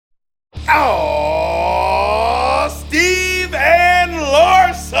Oh, Steve and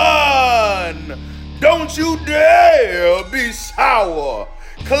Larson! Don't you dare be sour.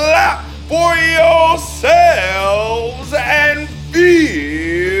 Clap for yourselves and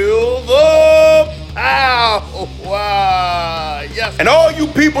feel the power. Yes. And all you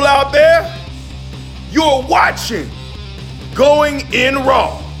people out there, you're watching Going In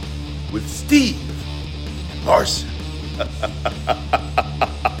Raw with Steve Larson.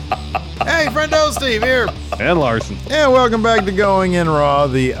 Hey, friendo, Steve here. And Larson. And welcome back to Going In Raw,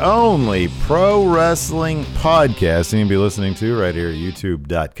 the only pro wrestling podcast you'll be listening to right here at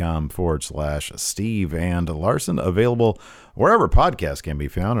youtube.com/Steve and Larson. Available wherever podcasts can be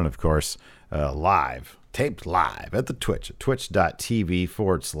found. And, of course, live, taped live at the Twitch, at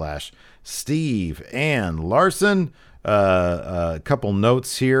twitch.tv/Steve and Larson. A couple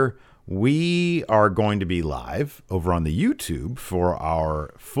notes here. We are going to be live over on the YouTube for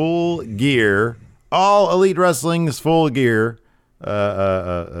our Full Gear, all Elite Wrestling's Full Gear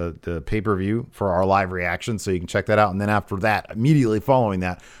the pay-per-view for our live reaction, so you can check that out. And then after that, immediately following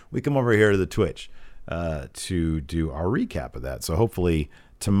that, we come over here to the Twitch to do our recap of that. So hopefully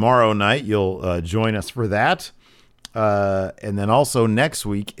tomorrow night you'll join us for that. And then also next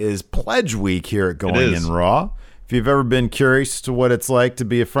week is Pledge Week here at Going In Raw. If you've ever been curious to what it's like to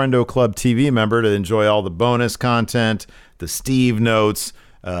be a Friendo Club TV member, to enjoy all the bonus content, the Steve notes,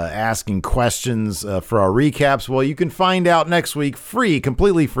 asking questions for our recaps, well, you can find out next week free,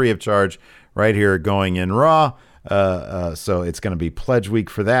 completely free of charge, right here at Going In Raw. So it's going to be Pledge Week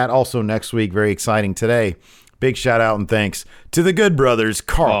for that. Also next week, very exciting today, big shout out and thanks to the Good Brothers,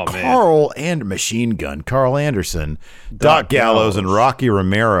 Carl and Machine Gun, Carl Anderson, Doc Gallows, and Rocky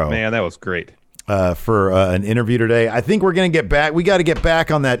Romero. Man, that was great. For an interview today. I think we're going to get back. We got to get back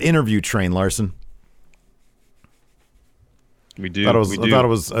on that interview train, Larson. We do. I thought it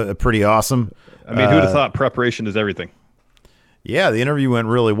was pretty awesome. I mean, who'd have thought preparation is everything? Yeah, the interview went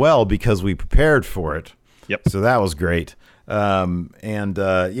really well because we prepared for it. Yep. So that was great.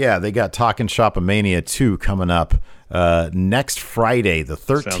 Yeah, they got Talkin' Shop-A-Mania 2 coming up next Friday, the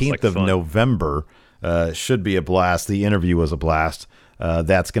 13th of November. Should be a blast. The interview was a blast.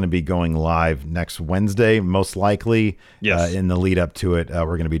 That's going to be going live next Wednesday, most likely. Yes. In the lead up to it,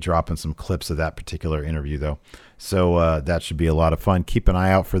 we're going to be dropping some clips of that particular interview, though. So that should be a lot of fun. Keep an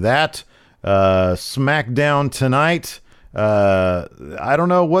eye out for that. SmackDown tonight. I don't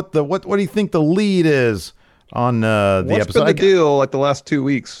know what do you think the lead is on the episode? What's been the deal like the last 2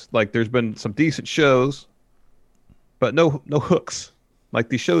 weeks? Like there's been some decent shows, but no hooks. Like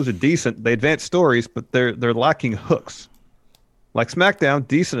these shows are decent. They advance stories, but they're lacking hooks. Like SmackDown,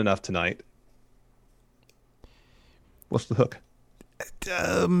 decent enough tonight. What's the hook?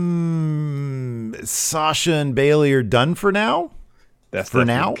 Sasha and Bayley are done for now. That's for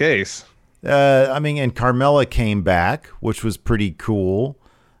now. The case. I mean, and Carmella came back, which was pretty cool.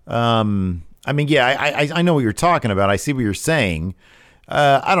 I mean, yeah, I know what you're talking about. I see what you're saying.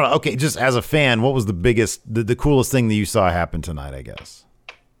 I don't know. Okay, just as a fan, what was the coolest thing that you saw happen tonight, I guess?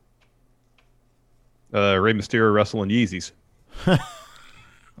 Rey Mysterio wrestling Yeezys. There's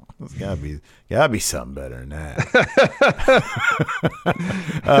gotta be something better than that.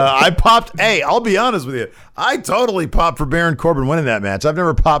 I popped. Hey, I'll be honest with you. I totally popped for Baron Corbin winning that match. I've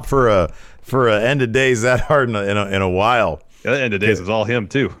never popped for a end of days that hard in a while. Yeah, the end of days was all him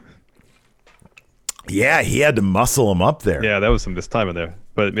too. Yeah, he had to muscle him up there. Yeah, that was some mistiming there,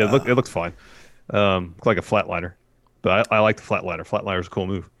 but it looks fine. Looked like a flatliner, but I like the flatliner. Flatliner's a cool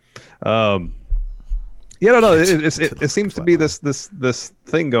move. Yeah, no, it seems to be this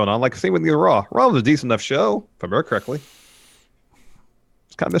thing going on. Like same with the Raw. Raw was a decent enough show, if I remember correctly.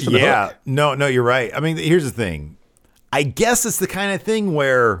 It's kind of missing the hook. Yeah, no, you're right. I mean, here's the thing. I guess it's the kind of thing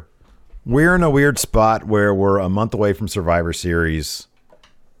where we're in a weird spot where we're a month away from Survivor Series.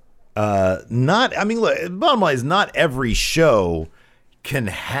 Look, bottom line is not every show can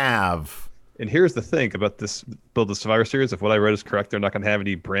have. And here's the thing about this build the Survivor Series. If what I read is correct, they're not going to have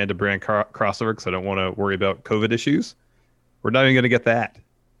any brand-to-brand crossover because I don't want to worry about COVID issues. We're not even going to get that.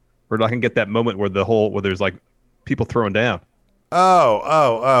 We're not going to get that moment where there's like people throwing down.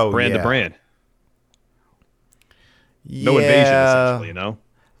 Oh, brand yeah. to brand. No invasion, essentially, you know?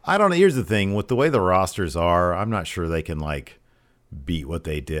 I don't know. Here's the thing. With the way the rosters are, I'm not sure they can, like, beat what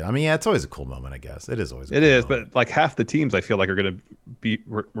they did. I mean, yeah, it's always a cool moment, I guess. It is always a cool moment. But, like, half the teams, I feel like, are going to be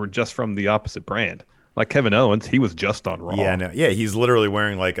were just from the opposite brand. Like Kevin Owens, he was just on Raw. Yeah, no, yeah, he's literally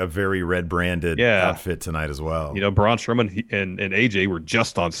wearing, like, a very red-branded outfit tonight as well. You know, Braun Strowman and AJ were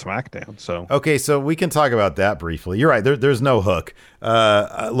just on SmackDown, so... Okay, so we can talk about that briefly. You're right, there's no hook.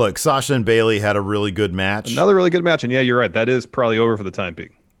 Look, Sasha and Bayley had a really good match. Another really good match, and yeah, you're right. That is probably over for the time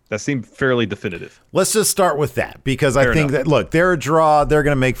being. That seemed fairly definitive. Let's just start with that because I think that, look, they're a draw. They're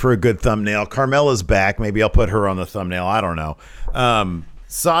going to make for a good thumbnail. Carmella's back. Maybe I'll put her on the thumbnail. I don't know.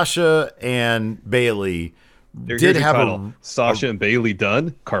 Sasha and Bayley did have Sasha and Bayley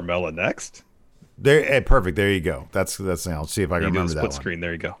done. Carmella next. Perfect. There you go. That's I'll see if I can remember that split one. Screen.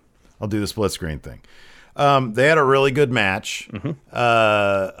 There you go. I'll do the split screen thing. They had a really good match.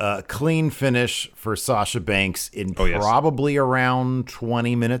 Clean finish for Sasha Banks in probably around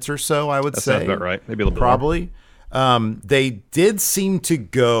 20 minutes or so, I would say. That sounds about right. Maybe a little bit probably. They did seem to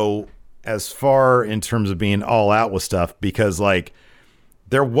go as far in terms of being all out with stuff because, like,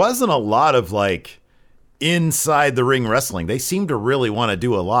 there wasn't a lot of, like, inside the ring wrestling. They seemed to really want to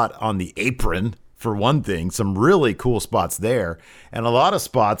do a lot on the apron. For one thing, some really cool spots there, and a lot of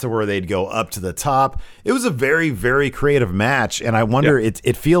spots where they'd go up to the top. It was a very, very creative match, and I wonder,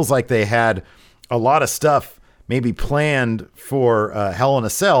 it feels like they had a lot of stuff maybe planned for Hell in a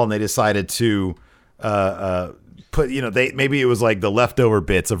Cell, and they decided to put, maybe it was like the leftover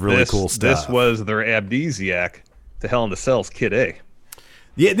bits of really cool stuff. This was their amnesiac to Hell in a Cell's Kid A.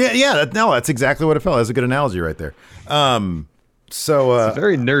 Yeah. That's exactly what it felt. That's a good analogy right there. It's a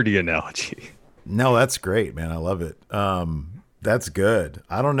very nerdy analogy. No, that's great, man. I love it. That's good.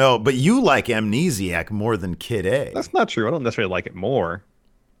 I don't know, but you like Amnesiac more than Kid A. That's not true. I don't necessarily like it more.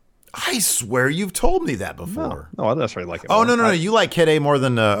 I swear you've told me that before. No, I don't necessarily like it more. No. No. You like Kid A more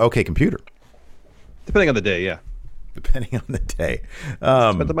than OK Computer. Depending on the day, yeah. Depending on the day.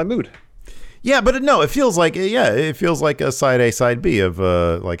 Depends on my mood. Yeah, but it feels like a side A, side B of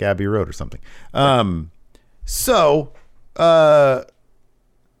like Abbey Road or something.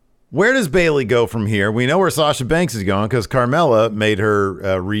 Where does Bayley go from here? We know where Sasha Banks is going because Carmella made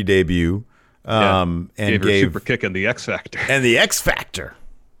her re-debut and gave her super kick in the X Factor. And the X Factor.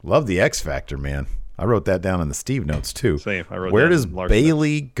 Love the X Factor, man. I wrote that down in the Steve notes, too. Same. I wrote Where does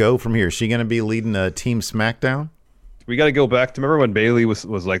Bayley go from here? Is she going to be leading Team SmackDown? We got to go back to, remember when Bayley was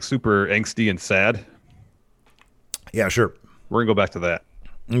like super angsty and sad? Yeah, sure. We're going to go back to that.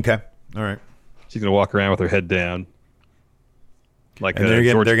 Okay. All right. She's going to walk around with her head down. Like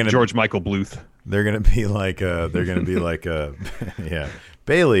George Michael Bluth. They're gonna be like yeah.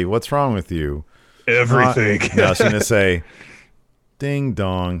 Bayley, what's wrong with you? Everything. No, she's gonna say, ding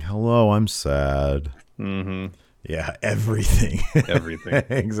dong, hello, I'm sad. Mm-hmm. Yeah, everything. Everything.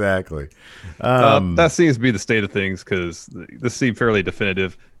 Exactly. That seems to be the state of things because this seemed fairly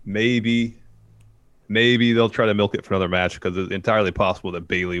definitive. Maybe they'll try to milk it for another match because it's entirely possible that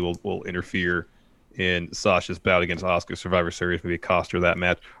Bayley will interfere in Sasha's bout against Asuka Survivor Series, maybe cost her that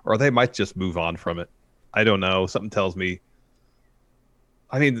match, or they might just move on from it. I don't know. Something tells me.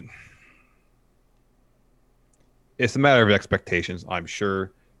 I mean, it's a matter of expectations, I'm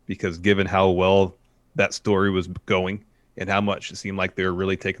sure, because given how well that story was going and how much it seemed like they were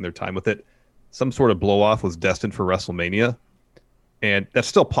really taking their time with it, some sort of blow off was destined for WrestleMania, and that's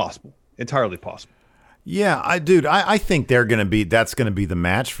still possible, entirely possible. Yeah, I think that's going to be the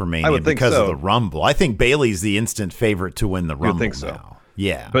match for Mania because of the Rumble. I think Bayley's the instant favorite to win the Rumble. You think so? Now.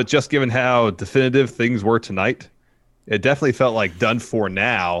 Yeah. But just given how definitive things were tonight, it definitely felt like done for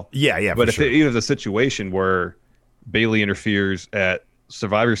now. Yeah. But if it was a situation where Bayley interferes at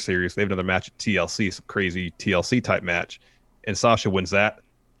Survivor Series, they have another match at TLC, some crazy TLC type match, and Sasha wins that,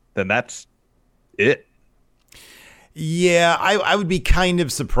 then that's it. Yeah, I would be kind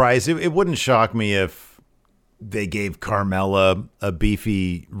of surprised. It wouldn't shock me if they gave Carmella a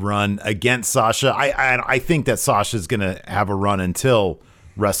beefy run against Sasha. I think that Sasha's going to have a run until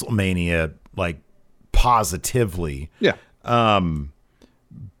WrestleMania, like positively. Yeah.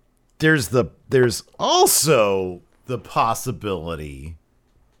 There's also the possibility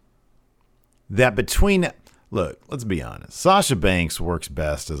that let's be honest. Sasha Banks works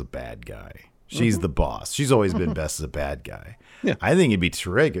best as a bad guy. She's the boss. She's always been best as a bad guy. Yeah. I think it'd be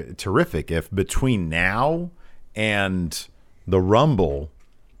terrific if between now and the Rumble,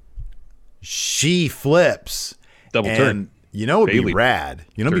 she flips. Double turn. You know what would be rad?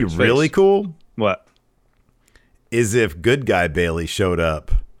 You know what would be really cool? What? Is if good guy Bayley showed up.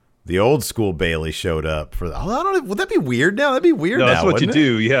 The old school Bayley showed up for. I don't know. Would that be weird now? That'd be weird now. That's what you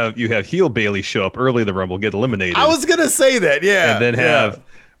do. You have heel Bayley show up early in the Rumble, get eliminated. I was gonna say that, yeah. And then have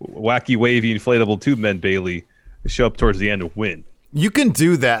wacky, wavy, inflatable tube men Bayley show up towards the end and win. You can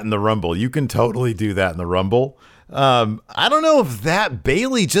do that in the Rumble. You can totally do that in the Rumble. I don't know if that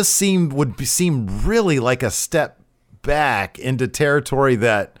Bayley just would seem really like a step back into territory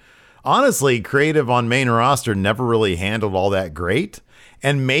that, honestly, creative on main roster never really handled all that great.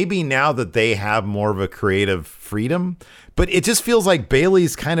 And maybe now that they have more of a creative freedom, but it just feels like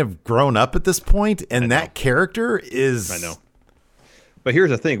Bayley's kind of grown up at this point, and that character is. I know. But here's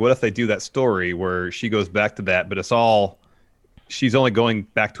the thing: what if they do that story where she goes back to that, but she's only going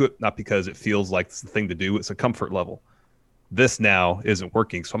back to it not because it feels like it's the thing to do; it's a comfort level. This now isn't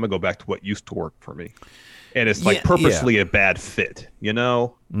working, so I'm gonna go back to what used to work for me, and it's like purposely a bad fit, where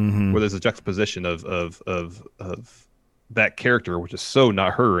there's a juxtaposition of that character, which is so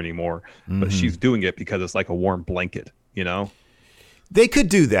not her anymore, but she's doing it because it's like a warm blanket, They could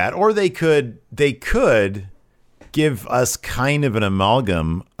do that, or they could give us kind of an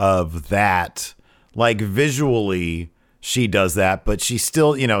amalgam of that, like visually she does that, but she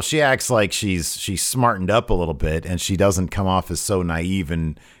still, she acts like she's smartened up a little bit, and she doesn't come off as so naive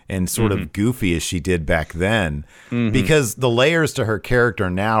and sort of goofy as she did back then, because the layers to her character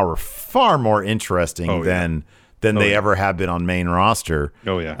now are far more interesting than they ever have been on main roster.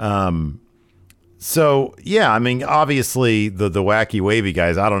 Oh yeah. So, yeah, I mean, obviously the wacky wavy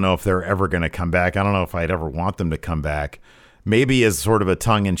guys, I don't know if they're ever going to come back. I don't know if I'd ever want them to come back. Maybe as sort of a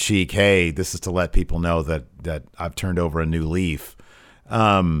tongue-in-cheek, hey, this is to let people know that I've turned over a new leaf.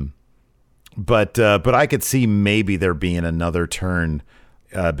 But I could see maybe there being another turn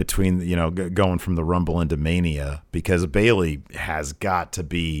between, going from the Rumble into Mania, because Bayley has got to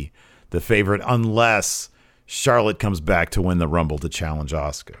be the favorite unless Charlotte comes back to win the Rumble to challenge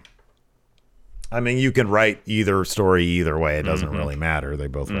Asuka. I mean, you can write either story either way. It doesn't really matter. They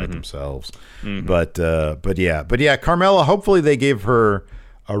both write themselves. But yeah, Carmella, hopefully they give her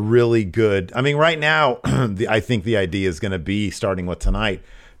a really good, I mean, right now, I think the idea is going to be, starting with tonight,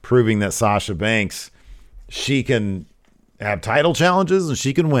 proving that Sasha Banks, she can have title challenges and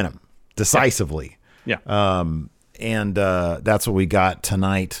she can win them decisively. Yeah. And that's what we got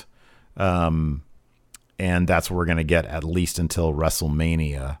tonight. And that's what we're going to get at least until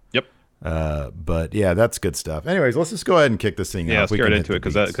WrestleMania. Yep. But yeah, that's good stuff. Anyways, let's just go ahead and kick this thing off. Let's get right into it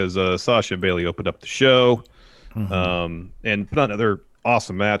because Sasha and Bayley opened up the show, and put on another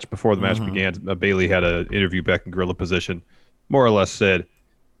awesome match. Before the match began, Bayley had an interview back in gorilla position, more or less said,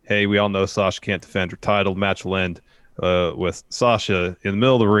 "Hey, we all know Sasha can't defend her title. Match will end with Sasha in the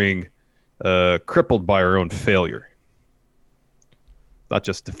middle of the ring, crippled by her own failure. Not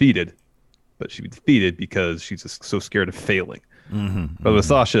just defeated, but she was defeated because she's just so scared of failing." But with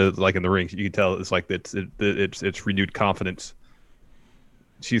Sasha, like in the ring, you can tell it's like it's renewed confidence.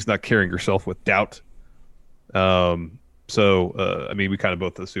 She's not carrying herself with doubt. I mean, we kind of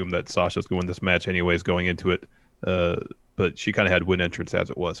both assumed that Sasha's going to win this match anyways going into it. But she kind of had win entrance as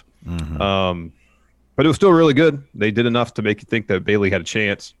it was. But it was still really good. They did enough to make you think that Bayley had a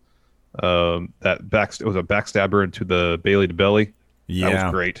chance. It was a backstabber into the Bayley to belly. Yeah, that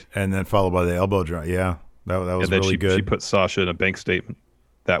was great. And then followed by the elbow drop. Yeah. That was really good. She put Sasha in a bank statement.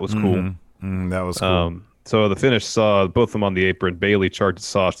 That was cool. That was cool. So the finish saw both of them on the apron. Bayley charges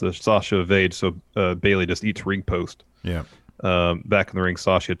Sasha. Sasha evades, so Bayley just eats ring post. Yeah. Back in the ring,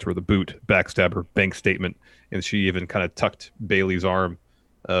 Sasha hits her with a boot, backstabber, bank statement, and she even kind of tucked Bayley's arm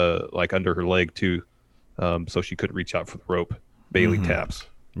like under her leg too, so she couldn't reach out for the rope. Bayley taps.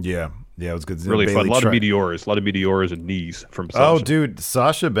 Yeah, it was good. Really fun. A lot of meteoras and knees from Sasha. Oh, dude,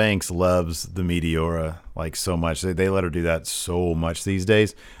 Sasha Banks loves the meteora like so much. They let her do that so much these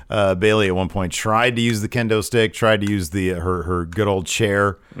days. Bayley at one point tried to use the kendo stick, tried to use her good old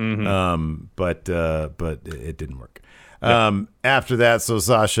chair, but it didn't work. After that, so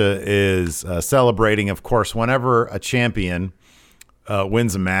Sasha is celebrating. Of course, whenever a champion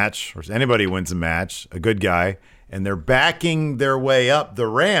wins a match, or anybody wins a match, a good guy, and they're backing their way up the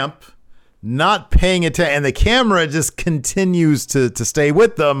ramp, not paying attention, and the camera just continues to stay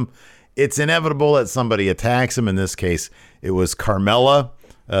with them, it's inevitable that somebody attacks them. In this case, it was Carmella,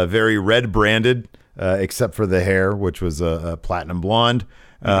 very red branded, except for the hair, which was a platinum blonde.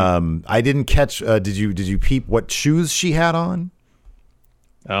 I didn't catch. Did you peep what shoes she had on?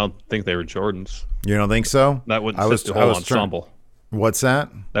 I don't think they were Jordans. You don't think so? That wouldn't fit the whole ensemble. What's that?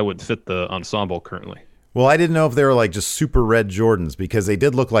 That wouldn't fit the ensemble currently. Well, I didn't know if they were like just super red Jordans, because they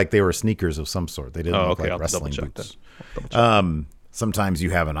did look like they were sneakers of some sort. They didn't look like wrestling boots. Sometimes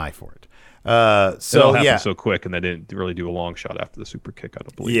you have an eye for it. So it happened so quick, and they didn't really do a long shot after the super kick, I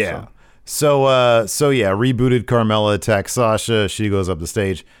don't believe. Yeah. So rebooted. Carmella attacks Sasha. She goes up the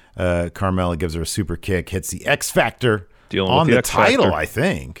stage. Carmella gives her a super kick, hits the X Factor on the title, I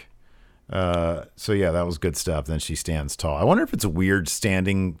think. So yeah, that was good stuff. Then she stands tall. I wonder if it's weird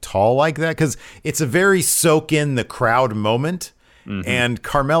standing tall like that, because it's a very soak in the crowd moment. And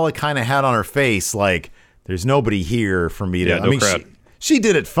Carmella kind of had on her face like, there's nobody here for me to. Yeah, no crowd. She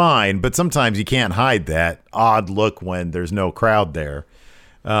did it fine, but sometimes you can't hide that odd look when there's no crowd there.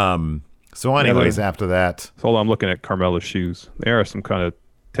 So anyways, after that, hold on, I'm looking at Carmella's shoes. They are some kind of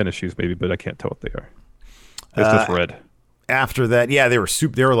tennis shoes, maybe, but I can't tell what they are. It's just red. after that, yeah, they were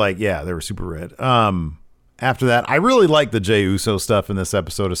super red. After that, I really like the Jey Uso stuff in this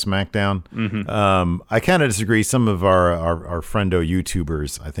episode of SmackDown. I kind of disagree. Some of our friendo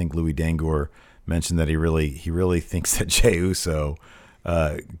YouTubers, I think Louis Dangoor mentioned that he really thinks that Jey Uso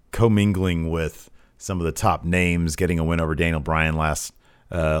commingling with some of the top names, getting a win over Daniel Bryan last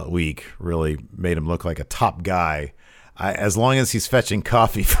week, really made him look like a top guy. As long as he's fetching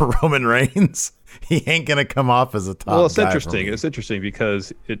coffee for Roman Reigns, he ain't gonna come off as a top. Well, it's guy interesting. It's interesting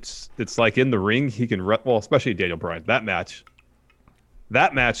because it's like in the ring he can especially Daniel Bryan. That match,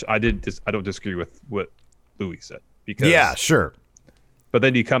 I don't disagree with what Louis said because yeah, sure. But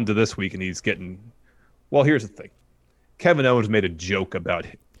then you come to this week and he's getting. Well, here's the thing. Kevin Owens made a joke about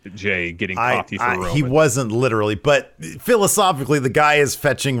Jay getting coffee for Roman. He wasn't literally, but philosophically, the guy is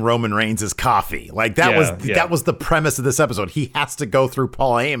fetching Roman Reigns' coffee. Like that was the premise of this episode. He has to go through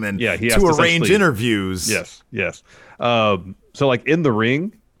Paul Heyman to arrange interviews. Yes. So like in the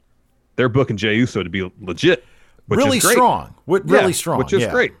ring, they're booking Jey Uso to be legit, which really is great. strong. Really strong, which is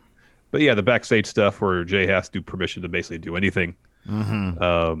great. But yeah, the backstage stuff where Jay has to do permission to basically do anything.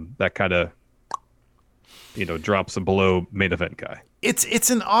 That kind of drops him below main event guy. It's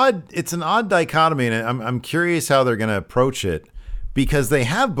an odd dichotomy, and I'm curious how they're going to approach it because they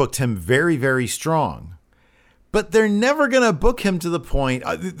have booked him very, very strong, but they're never going to book him to the point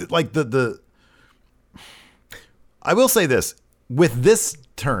like I will say this with this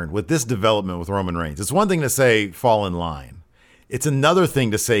development with Roman Reigns. It's one thing to say fall in line. It's another thing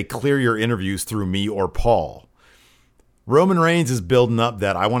to say clear your interviews through me or Paul. Roman Reigns is building up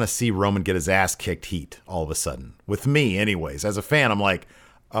that I want to see Roman get his ass kicked heat all of a sudden. With me, anyways. As a fan, I'm like,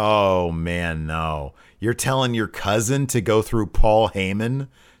 oh, man, no. You're telling your cousin to go through Paul Heyman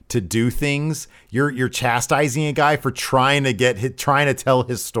to do things? You're chastising a guy for trying to tell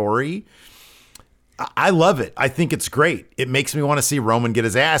his story? I love it. I think it's great. It makes me want to see Roman get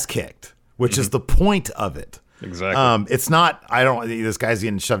his ass kicked, which is the point of it. Exactly. It's not, this guy's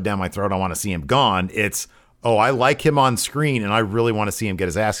getting shoved down my throat. I want to see him gone. It's, oh, I like him on screen, and I really want to see him get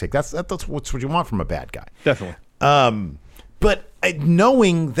his ass kicked. That's what you want from a bad guy. Definitely. But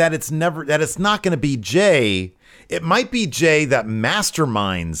knowing that it's not going to be Jay, it might be Jay that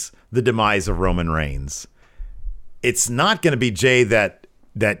masterminds the demise of Roman Reigns. It's not going to be Jay that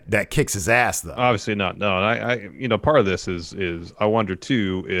kicks his ass, though. Obviously not. No, and I part of this is I wonder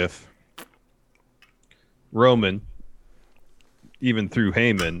too if Roman, even through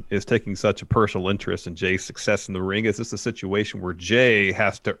Heyman, is taking such a personal interest in Jay's success in the ring. Is this a situation where Jay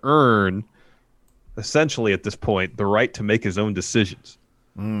has to earn, essentially at this point, the right to make his own decisions?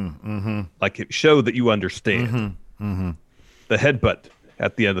 Like show that you understand. The headbutt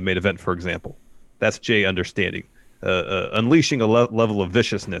at the end of the main event, for example, that's Jay understanding, unleashing a level of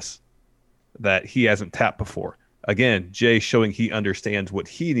viciousness that he hasn't tapped before. Again, Jay showing he understands what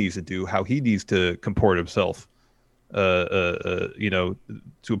he needs to do, how he needs to comport himself. To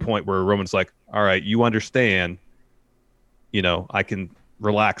a point where Roman's like, all right, you understand, I can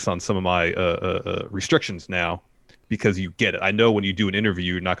relax on some of my restrictions now because you get it. I know when you do an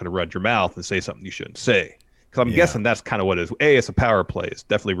interview, you're not going to run your mouth and say something you shouldn't say. Because I'm guessing that's kind of what it is. It's a power play. It's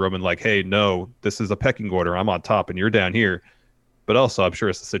definitely Roman like, hey, no, this is a pecking order. I'm on top and you're down here. But also, I'm sure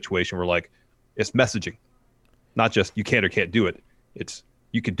it's a situation where like it's messaging, not just you can or can't do it. It's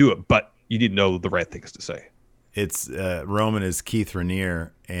you can do it, but you need to know the right things to say. It's Roman is Keith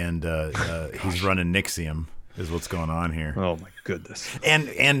Raniere, and he's running Nixium, is what's going on here. Oh my goodness!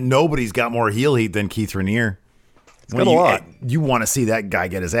 And nobody's got more heel heat than Keith Raniere. It's got a lot. You want to see that guy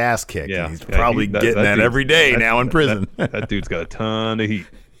get his ass kicked. Yeah, he's probably getting that every day now in prison. That dude's got a ton of heat.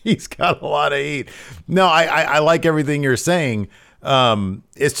 He's got a lot of heat. No, I like everything you're saying.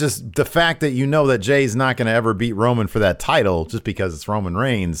 It's just the fact that that Jay's not going to ever beat Roman for that title just because it's Roman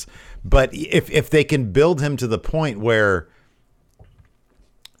Reigns. But if they can build him to the point where...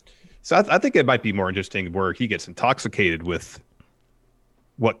 So I think it might be more interesting where he gets intoxicated with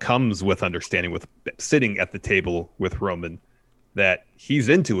what comes with understanding, with sitting at the table with Roman, that he's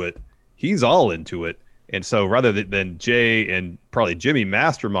into it. He's all into it. And so rather than Jay and probably Jimmy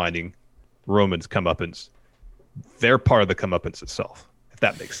masterminding Roman's comeuppance, they're part of the comeuppance itself, if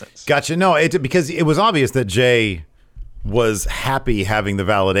that makes sense. Gotcha. No, because it was obvious that Jay was happy having the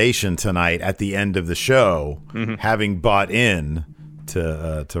validation tonight at the end of the show, having bought in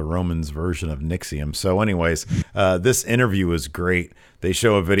to Roman's version of Nixium. So anyways, this interview was great. They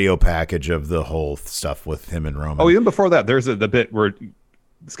show a video package of the whole stuff with him and Roman. Oh, even before that, there's the bit where...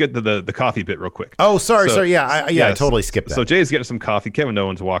 Let's get to the coffee bit real quick. Oh, sorry. Yeah, I totally skipped that. So Jay's getting some coffee. Kevin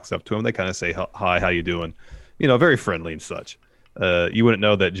Owens walks up to him. They kind of say, hi, how you doing? Very friendly and such. you wouldn't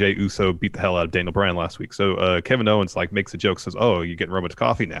know that Jey Uso beat the hell out of Daniel Bryan last week. So Kevin Owens like makes a joke, says, "Oh, you're getting Roman's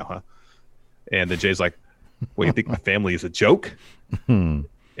coffee now, huh?" And then Jay's like, "What, you think my family is a joke?"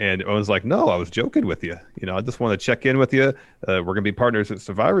 And Owens like, "No, I was joking with you. I just want to check in with you. We're gonna be partners at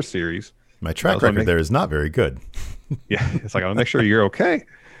Survivor Series. My track record there is not very good." Yeah, it's like, I want to make sure you're okay.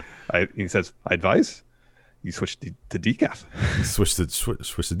 He says, "I advise you switch to decaf." Switch the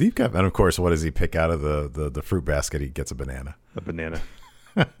decaf, and of course, what does he pick out of the fruit basket? He gets a banana. A banana.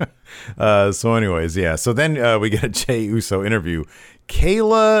 So anyways, yeah. So then we get a Jey Uso interview.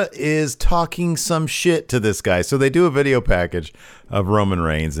 Kayla is talking some shit to this guy. So they do a video package of Roman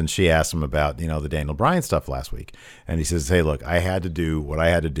Reigns, and she asks him about, the Daniel Bryan stuff last week. And he says, "Hey, look, I had to do what I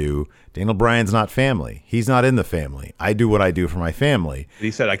had to do. Daniel Bryan's not family. He's not in the family. I do what I do for my family." And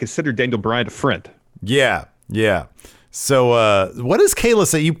he said, "I consider Daniel Bryan a friend." Yeah. So what does Kayla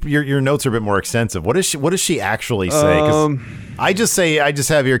say? Your notes are a bit more extensive. What does she actually say? 'Cause I just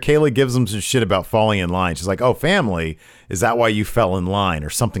have here, Kayla gives him some shit about falling in line. She's like, "Oh, family, is that why you fell in line?" or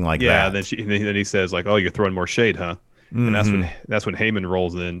something like that. Yeah, then he says like, "Oh, you're throwing more shade, huh?" And that's when Heyman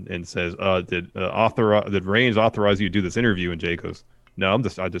rolls in and says, "Did Reigns authorize you to do this interview?" And Jay goes, "No,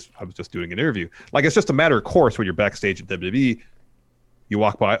 I was just doing an interview." Like, it's just a matter of course when you're backstage at WWE, you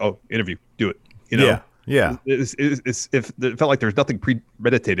walk by, "Oh, interview, do it." Yeah. It felt like there's nothing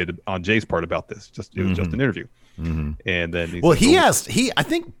premeditated on Jay's part about this. It was just an interview. And then I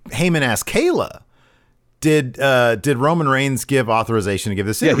think Heyman asked Kayla, did Roman Reigns give authorization to give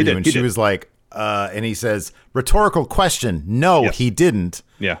this interview? And she was like, and he says, "Rhetorical question. No, yes. He didn't."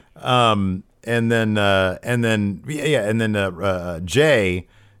 Yeah. And then Jay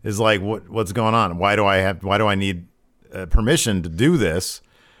is like, "What's going on? Why do I need permission to do this?"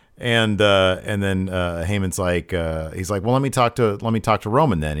 And then Heyman's like, he's like, "Well, let me talk to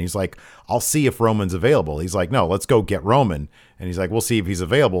Roman then." And he's like, "I'll see if Roman's available." He's like, "No, let's go get Roman." And he's like, "We'll see if he's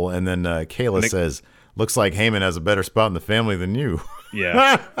available." And then Kayla says, "Looks like Heyman has a better spot in the family than you."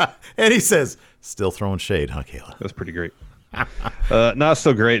 Yeah. And he says, "Still throwing shade, huh, Kayla?" That's pretty great. Not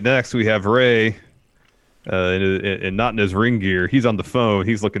so great. Next, we have Ray, and not in his ring gear. He's on the phone.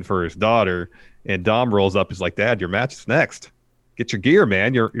 He's looking for his daughter. And Dom rolls up. He's like, "Dad, your match is next. Get your gear,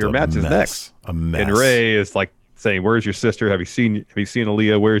 man. Your match is next." A mess. And Ray is like saying, "Where's your sister? Have you seen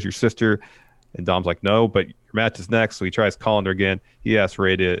Aaliyah? Where's your sister?" And Dom's like, "No, but your match is next." So he tries calling her again. He asks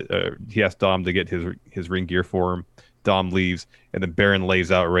Dom to get his ring gear for him. Dom leaves, and then Baron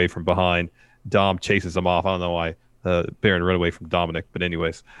lays out Ray from behind. Dom chases him off. I don't know why Baron ran away from Dominic, but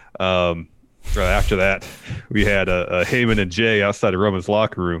anyways, after that, we had Heyman and Jay outside of Roman's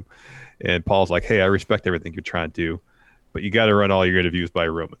locker room, and Paul's like, "Hey, I respect everything you're trying to do, but you got to run all your interviews by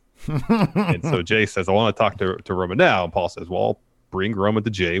Roman." And so Jay says, "I want to talk to Roman now." And Paul says, "Well, I'll bring Roman to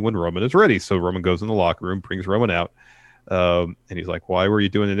Jay when Roman is ready." So Roman goes in the locker room, brings Roman out, and he's like, "Why were you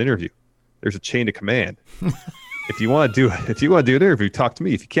doing an interview? There's a chain of command. If you want to do an interview, talk to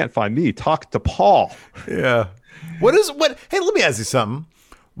me. If you can't find me, talk to Paul." Yeah. Hey, let me ask you something.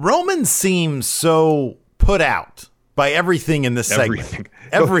 Roman seems so put out by everything in this segment.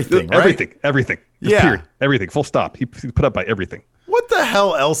 Everything, right? Everything. Yeah. Period. Everything. Full stop. He's put up by everything. What the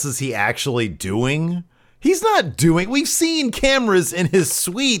hell else is he actually doing? He's not doing. We've seen cameras in his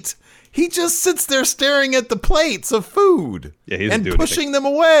suite. He just sits there staring at the plates of food and pushing them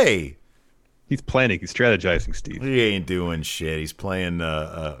away. He's planning. He's strategizing, Steve. He ain't doing shit. He's playing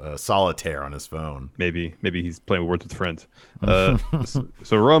solitaire on his phone. Maybe he's playing Words with Friends.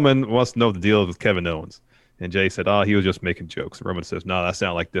 So Roman wants to know the deal with Kevin Owens. And Jay said, he was just making jokes. And Roman says, "No, that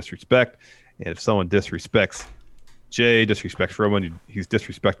sounds like disrespect. And if someone disrespects Jay, disrespects Roman, he's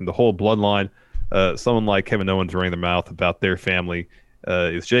disrespecting the whole bloodline. Someone like Kevin Owens running their mouth about their family.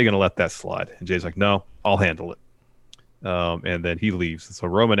 Is Jay going to let that slide?" And Jay's like, "No, I'll handle it." And then he leaves. So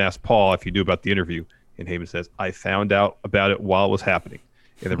Roman asks Paul if you knew about the interview. And Heyman says, "I found out about it while it was happening."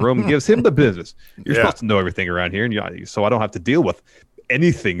 And then Roman gives him the business. You're supposed to know everything around here. And so I don't have to deal with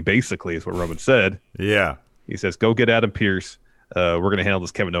anything, basically, is what Roman said. Yeah. He says, "Go get Adam Pearce. We're going to handle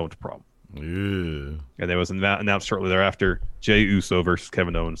this Kevin Owens problem." Ew. And there was announced shortly thereafter, Jey Uso versus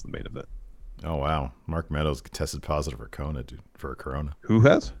Kevin Owens, the main event. Oh, wow. Mark Meadows tested positive for Corona. Who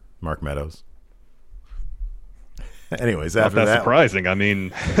has? Mark Meadows. Anyways, Not after that that, surprising. I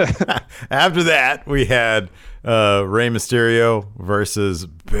mean, after that, we had Rey Mysterio versus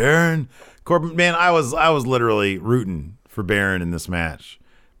Baron Corbin. Man, I was literally rooting for Baron in this match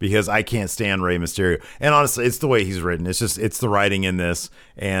because I can't stand Rey Mysterio. And honestly, it's the way he's written. It's the writing in this,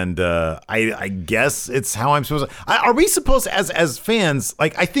 and I guess it's how I'm supposed to. Are we supposed to, as fans?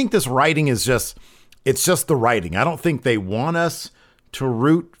 Like, I think this writing is just the writing. I don't think they want us to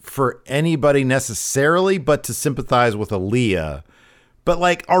root for anybody necessarily, but to sympathize with Aaliyah. But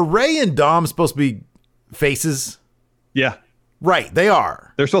like, are Ray and Dom supposed to be faces? Yeah. Right, they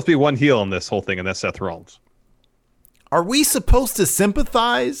are. There's supposed to be one heel in this whole thing, and that's Seth Rollins. Are we supposed to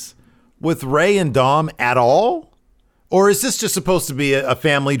sympathize with Ray and Dom at all? Or is this just supposed to be a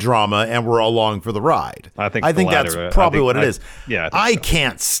family drama and we're along for the ride? I think that's probably what it is. Yeah, I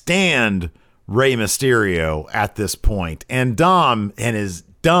can't stand Rey Mysterio at this point. And Dom and his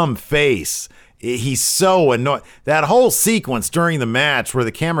dumb face, he's so annoying. That whole sequence during the match where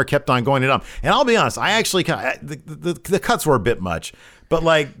the camera kept on going to Dom. And I'll be honest, I actually the cuts were a bit much. But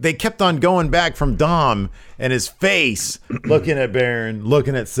like they kept on going back from Dom and his face, looking at Baron,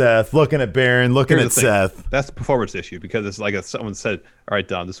 looking at Seth, looking at Baron, looking at Seth. That's a performance issue because it's like if someone said, "All right,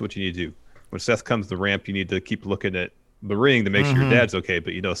 Dom, this is what you need to do. When Seth comes to the ramp, you need to keep looking at the ring to make sure your dad's okay."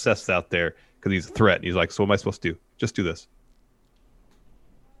 But you know Seth's out there because he's a threat. And he's like, "So what am I supposed to do? Just do this."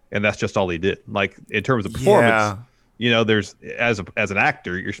 And that's just all he did. Like in terms of performance, you know, there's as an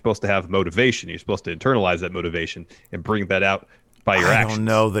actor, you're supposed to have motivation. You're supposed to internalize that motivation and bring that out. By your actions. Don't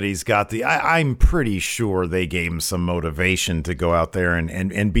know that he's got the. I'm pretty sure they gave him some motivation to go out there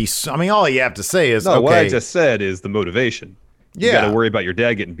and be. I mean, all you have to say is, no. What I just said is the motivation. You got to worry about your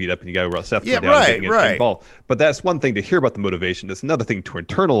dad getting beat up, and you got to worry about Seth going down and getting involved. But that's one thing to hear about the motivation. It's another thing to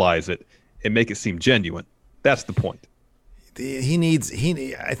internalize it and make it seem genuine. That's the point.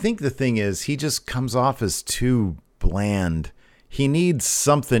 I think the thing is, he just comes off as too bland. He needs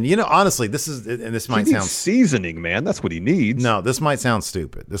something, you know, honestly, this might sound seasoning, man. That's what he needs. No, this might sound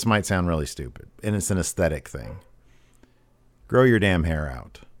stupid. This might sound really stupid. And it's an aesthetic thing. Grow your damn hair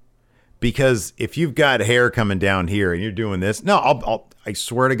out. Because if you've got hair coming down here and you're doing this, I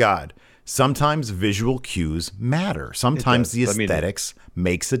swear to God, sometimes visual cues matter. Sometimes the aesthetics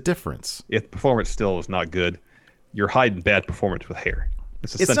makes a difference. If the performance still is not good, you're hiding bad performance with hair.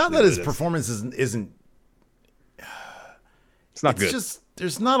 It's not that his performance isn't. It's not good. It's just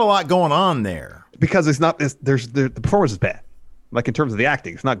there's not a lot going on there because it's not. The performance is bad. Like in terms of the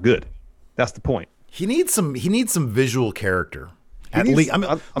acting, it's not good. That's the point. He needs some visual character. At least, I'm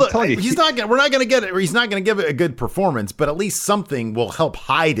telling you, we're not going to get it. Or he's not going to give it a good performance, but at least something will help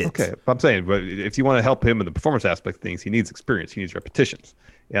hide it. Okay, I'm saying, but if you want to help him in the performance aspect of things, he needs experience. He needs repetitions.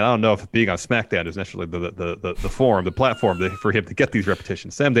 And I don't know if being on SmackDown is necessarily the platform for him to get these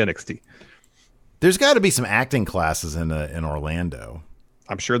repetitions. Sam to NXT. There's got to be some acting classes in Orlando.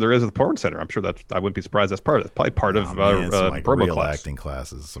 I'm sure there is at the Performance Center. I'm sure I wouldn't be surprised that's part of it. It's probably part of promo real class. Acting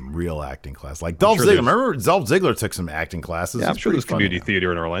classes, some real acting class. Like Dolph Ziggler. Remember Dolph Ziggler took some acting classes. Yeah, I'm sure there's community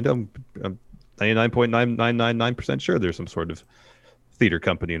theater in Orlando. I'm 99.999% sure there's some sort of theater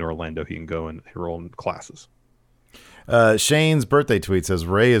company in Orlando he can go and enroll in classes. Shane's birthday tweet says,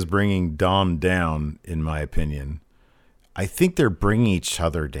 Ray is bringing Dom down, in my opinion. I think they're bringing each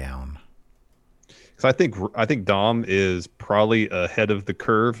other down. So I think Dom is probably ahead of the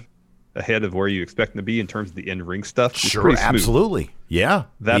curve, ahead of where you expect him to be in terms of the in-ring stuff. He's sure, absolutely. Yeah.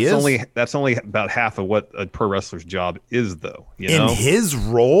 That's only about half of what a pro wrestler's job is, though. In his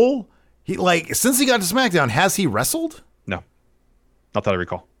role, since he got to SmackDown, has he wrestled? No. Not that I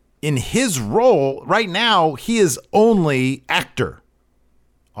recall. In his role, right now, he is only actor.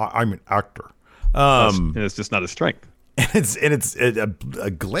 I'm an actor. And it's just not his strength. And it's a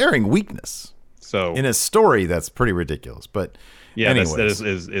glaring weakness. So in a story, that's pretty ridiculous. But yeah, that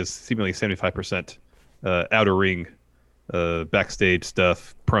is seemingly 75% outer ring, backstage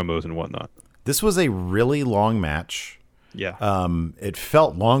stuff, promos and whatnot. This was a really long match. Yeah. It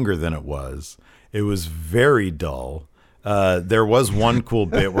felt longer than it was. It was very dull. There was one cool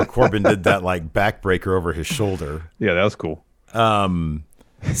bit where Corbin did that backbreaker over his shoulder. Yeah, that was cool.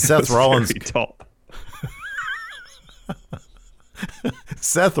 Seth Rollins. Very dull.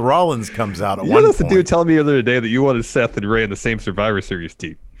 Seth Rollins comes out at one point. You know, the dude telling me the other day that you wanted Seth and Ray in the same Survivor Series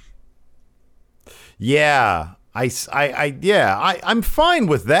team. Yeah, I'm fine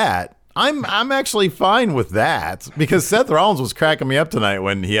with that. I'm actually fine with that because Seth Rollins was cracking me up tonight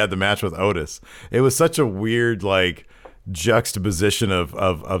when he had the match with Otis. It was such a weird juxtaposition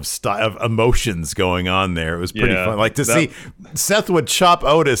of emotions going on there. It was pretty fun. See Seth would chop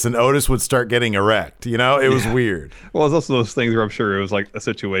Otis and Otis would start getting erect. You know, it was weird. Well, it's also those things where I'm sure it was like a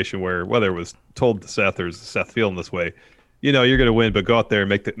situation where whether it was told to Seth or is Seth feeling this way, you're going to win, but go out there and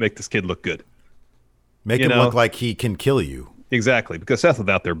make this kid look good. Make him look like he can kill you. Exactly, because Seth was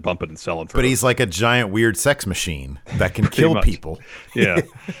out there bumping and selling for But he's like a giant weird sex machine that can kill people. Yeah.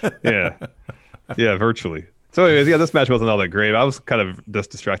 Yeah, virtually. So anyways, this match wasn't all that great. I was kind of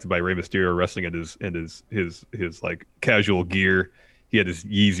just distracted by Rey Mysterio wrestling in his casual gear. He had his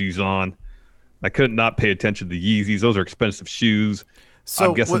Yeezys on. I couldn't not pay attention to the Yeezys. Those are expensive shoes. So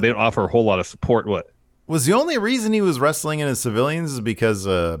I'm guessing they don't offer a whole lot of support. What? Was the only reason he was wrestling in his civilians is because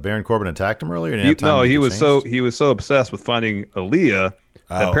Baron Corbin attacked him earlier? He was so obsessed with finding Aaliyah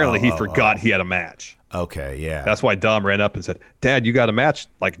that apparently he forgot he had a match. Okay, yeah. That's why Dom ran up and said, "Dad, you got a match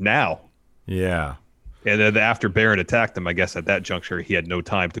like now." Yeah. And then after Baron attacked him, I guess at that juncture he had no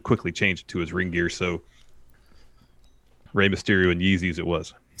time to quickly change it to his ring gear. So Rey Mysterio and Yeezys it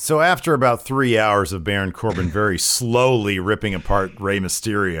was. So after about 3 hours of Baron Corbin very slowly ripping apart Rey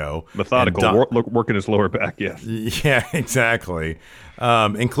Mysterio. Methodical, working his lower back, yes. Yeah, exactly.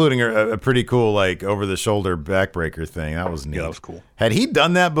 Including a pretty cool, like, over-the-shoulder backbreaker thing. That was neat. Yeah, that was cool. Had he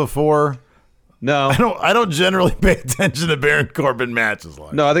done that before? No. I don't generally pay attention to Baron Corbin matches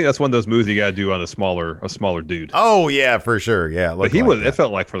like. No, I think that's one of those moves you got to do on a smaller dude. Oh, yeah, for sure. Yeah. But it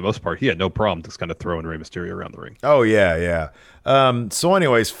felt like for the most part, he had no problem just kind of throwing Rey Mysterio around the ring. Oh, yeah, yeah. So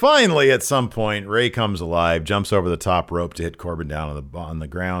anyways, finally at some point, Rey comes alive, jumps over the top rope to hit Corbin down on the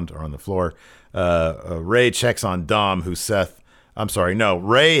ground or on the floor. Rey checks on Dom,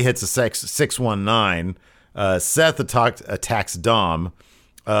 Rey hits a 619. Seth attacks Dom.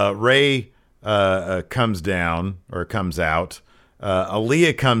 Rey comes out.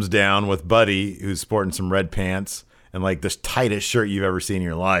 Aaliyah comes down with Buddy, who's sporting some red pants and like the tightest shirt you've ever seen in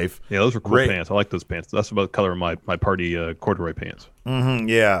your life. Yeah, those were cool pants. I like those pants. That's about the color of my party corduroy pants. Mm-hmm,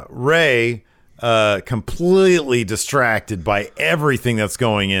 yeah. Rey, completely distracted by everything that's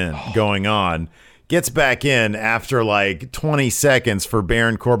going on, gets back in after like 20 seconds for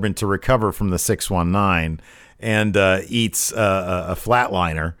Baron Corbin to recover from the 619 and eats a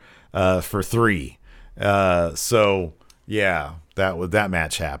flatliner for 3. So yeah, that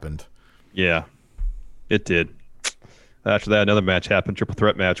match happened. Yeah, it did. After that, another match happened. Triple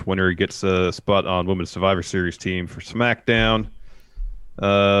threat match. Winner gets a spot on Women's Survivor Series team for SmackDown.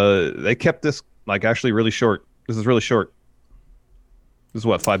 They kept this like actually really short. This is really short. This is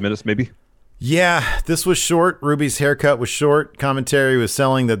what, 5 minutes maybe? Yeah, this was short. Ruby's haircut was short. Commentary was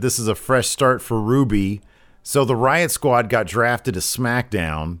selling that this is a fresh start for Ruby. So the Riot Squad got drafted to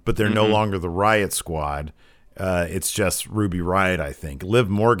SmackDown, but they're no longer the Riot Squad. It's just Ruby Riot, I think. Liv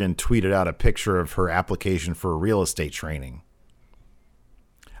Morgan tweeted out a picture of her application for real estate training.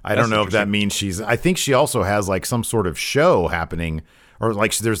 I don't know if that means I think she also has like some sort of show happening, or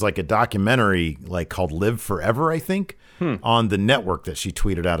like there's like a documentary like called Live Forever, I think, on the network that she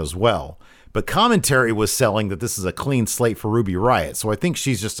tweeted out as well. But commentary was selling that this is a clean slate for Ruby Riot, so I think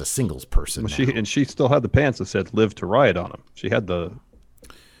she's just a singles person. Well, she still had the pants that said "Live to Riot" on them. She had the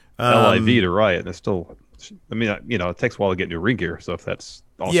LIV to Riot, and it's still. I mean, it takes a while to get new ring gear. So if that's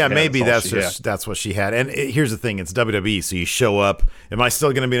all maybe that's what she had. And here's the thing: it's WWE, so you show up. Am I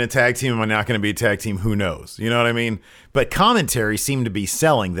still going to be in a tag team? Am I not going to be a tag team? Who knows? You know what I mean? But commentary seemed to be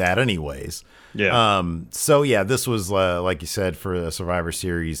selling that, anyways. Yeah. So yeah, this was like you said for a Survivor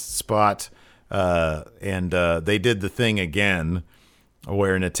Series spot, and they did the thing again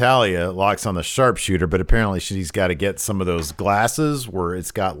where Natalya locks on the sharpshooter, but apparently she's got to get some of those glasses where it's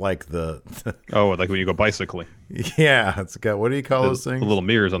got like the like when you go bicycling. Yeah, it's got, what do you call those things? The little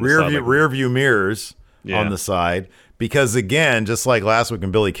mirrors on the side. Rear view mirrors on the side. Because again, just like last week when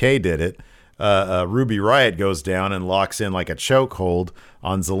Billy Kay did it, Ruby Riot goes down and locks in like a chokehold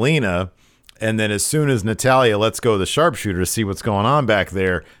on Zelina. And then as soon as Natalya lets go of the sharpshooter to see what's going on back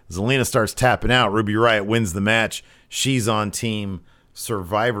there, Zelina starts tapping out. Ruby Riot wins the match. She's on Team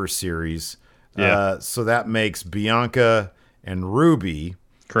Survivor Series. Yeah. So that makes Bianca and Ruby.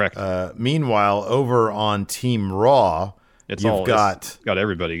 Correct. Meanwhile, over on Team Raw, it's got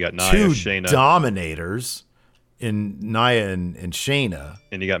everybody. You got Nia, two Shayna. Dominators in Nia and Shayna.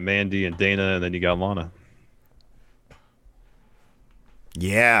 And you got Mandy and Dana, and then you got Lana.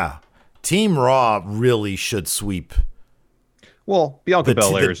 Yeah. Team Raw really should sweep. Well, Bianca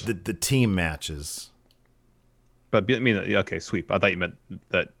Belair's the team matches. But I mean, okay, sweep. I thought you meant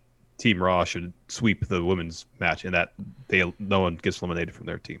that Team Raw should sweep the women's match, and that no one gets eliminated from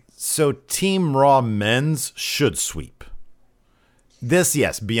their team. So Team Raw men's should sweep. This,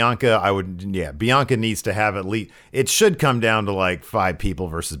 yes, Bianca. Bianca needs to have at least. It should come down to like 5 people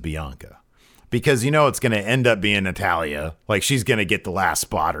versus Bianca, because it's going to end up being Natalya. Like she's going to get the last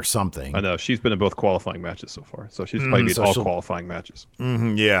spot or something. I know she's been in both qualifying matches so far, so she's probably all qualifying matches.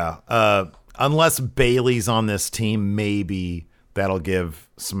 Yeah. Unless Bayley's on this team, maybe that'll give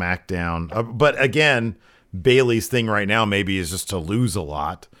SmackDown. But again, Bayley's thing right now maybe is just to lose a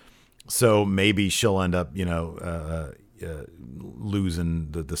lot. So maybe she'll end up, losing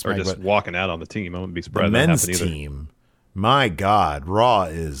the SmackDown. Or just walking out on the team. I wouldn't be surprised. The men's team, my God, Raw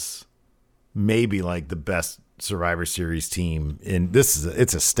is maybe like the best Survivor Series team, and it's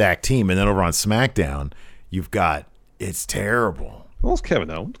a stacked team. And then over on SmackDown, you've got it's terrible. Well, it's Kevin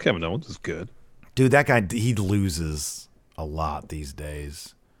Owens. Kevin Owens is good. Dude, that guy, he loses a lot these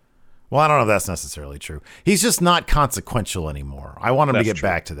days. Well, I don't know if that's necessarily true. He's just not consequential anymore. I want him to get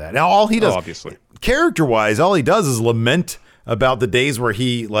back to that. Now, all he does, obviously, character-wise, all he does is lament about the days where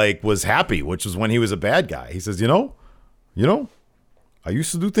he was happy, which was when he was a bad guy. He says, you know, I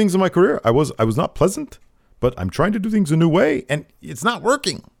used to do things in my career. I was not pleasant, but I'm trying to do things a new way, and it's not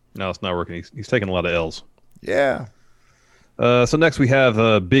working. No, it's not working. He's taking a lot of L's. Yeah. So next we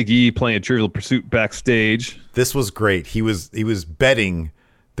have Big E playing Trivial Pursuit backstage. This was great. He was betting.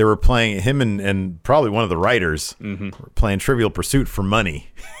 They were playing him and probably one of the writers were playing Trivial Pursuit for money.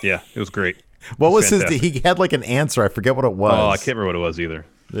 Yeah, it was great. What was his? He had like an answer. I forget what it was. Oh, I can't remember what it was either.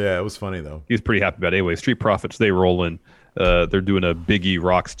 Yeah, it was funny though. He was pretty happy about it. Anyway, Street Profits, they roll in. They're doing a Big E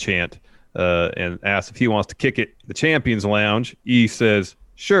Rocks chant and asks if he wants to kick it. The Champions Lounge. E says,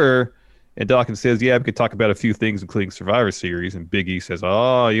 sure. And Dawkins says, yeah, we could talk about a few things, including Survivor Series. And Big E says,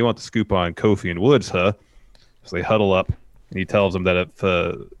 oh, you want the scoop on Kofi and Woods, huh? So they huddle up, and he tells them that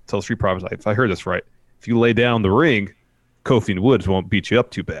tells Street Profits, if I heard this right, if you lay down the ring, Kofi and Woods won't beat you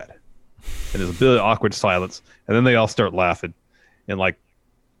up too bad. And there's a bit of awkward silence, and then they all start laughing and like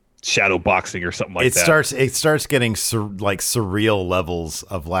shadow boxing or something like that. It starts getting surreal levels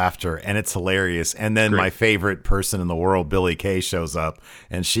of laughter, and it's hilarious. And then my favorite person in the world, Billie Kay, shows up,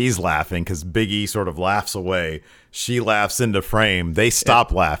 and she's laughing because Big E sort of laughs away. She laughs into frame. They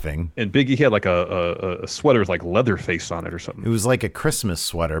stop laughing. And Big E had like a sweater with like Leatherface on it or something. It was like a Christmas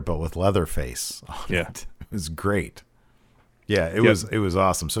sweater, but with Leatherface on it. It was great. Yeah, it was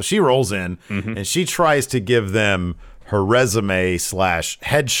awesome. So she rolls in, and she tries to give them her resume /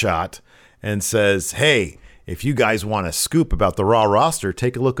 headshot and says, hey, if you guys want a scoop about the Raw roster,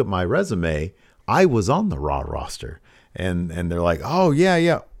 take a look at my resume. I was on the Raw roster. And they're like, oh,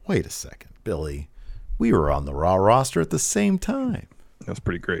 yeah. Wait a second, Billy. We were on the Raw roster at the same time. That was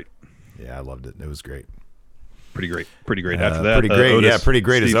pretty great. Yeah, I loved it. It was great. Pretty great. After that, pretty great. Otis, pretty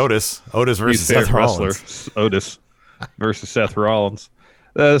great is Otis. Otis versus Seth Rollins. Otis versus Seth Rollins.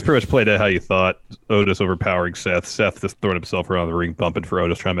 That's pretty much played out how you thought. Otis overpowering Seth. Seth just throwing himself around the ring, bumping for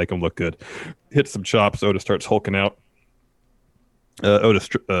Otis, trying to make him look good. Hits some chops. Otis starts hulking out. Otis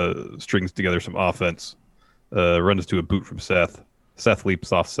strings together some offense. Runs to a boot from Seth. Seth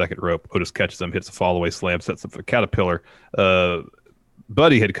leaps off second rope. Otis catches him, hits a fall away slam, sets up for Caterpillar.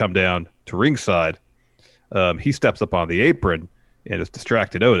 Buddy had come down to ringside. He steps up on the apron and has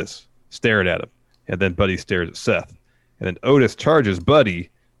distracted Otis, staring at him. And then Buddy stares at Seth. And then Otis charges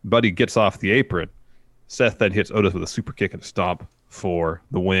Buddy. Buddy gets off the apron. Seth then hits Otis with a super kick and a stomp for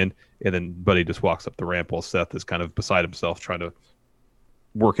the win. And then Buddy just walks up the ramp while Seth is kind of beside himself trying to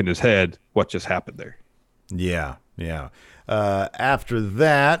work in his head what just happened there. Yeah. After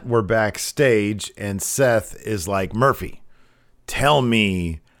that, we're backstage, and Seth is like, Murphy, tell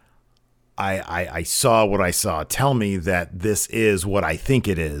me I saw what I saw. Tell me that this is what I think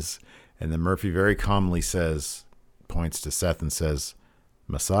it is. And then Murphy very calmly points to Seth and says,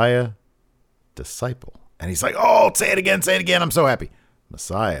 Messiah, disciple. And he's like, oh, say it again. I'm so happy.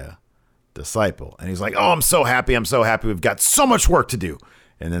 Messiah, disciple. And he's like, oh, I'm so happy. We've got so much work to do.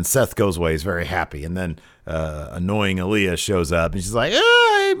 And then Seth goes away. He's very happy. And then annoying Aaliyah shows up. And she's like,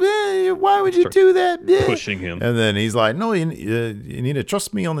 oh, why would you do that? Pushing him. And then he's like, no, you need to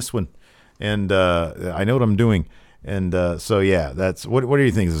trust me on this one. And I know what I'm doing. And so, yeah, that's what do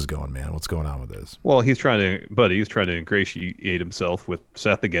you think this is going, man? What's going on with this? Well, he's trying to ingratiate himself with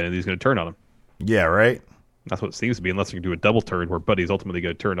Seth again, and he's going to turn on him. Yeah, right? That's what it seems to be, unless you can do a double turn where Buddy's ultimately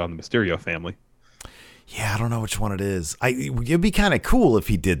going to turn on the Mysterio family. Yeah, I don't know which one it is. It'd be kind of cool if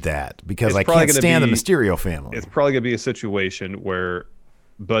he did that, because I can't stand the Mysterio family. It's probably going to be a situation where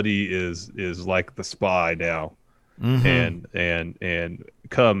Buddy is like the spy now, and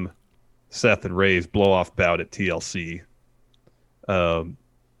come Seth and Ray's blow-off bout at TLC, he's going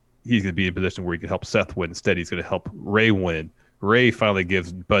to be in a position where he can help Seth win. Instead, he's going to help Ray win. Ray finally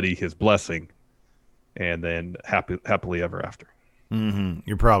gives Buddy his blessing, and then happily ever after.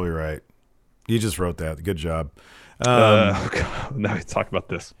 You're probably right. You just wrote that. Good job. Now we talk about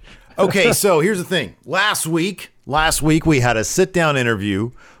this. Okay, so here's the thing. Last week we had a sit-down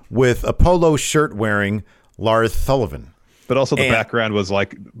interview with a polo shirt-wearing Lars Sullivan. But also the background was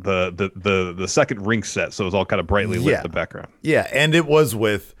like the second ring set, so it was all kind of brightly lit in the background. Yeah, and it was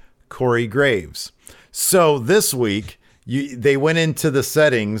with Corey Graves. So this week, they went into the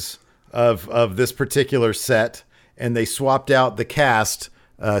settings of this particular set, and they swapped out the cast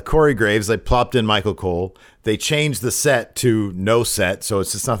Corey Graves. They plopped in Michael Cole. They changed the set to no set, so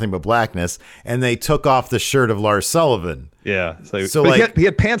it's just nothing but blackness. And they took off the shirt of Lars Sullivan. Yeah. So but like, he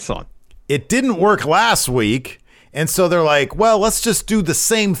had pants on. It didn't work last week. And so they're like, well, let's just do the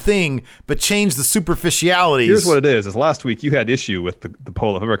same thing, but change the superficialities. Here's what it is last week you had issue with the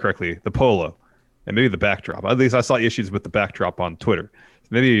polo, if I remember correctly, the polo, and maybe the backdrop. At least I saw issues with the backdrop on Twitter.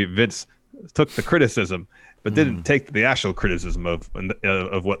 Maybe Vince took the criticism, but didn't take the actual criticism of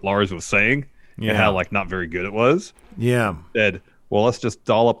what Lars was saying and how like not very good it was. Yeah. Said, well, let's just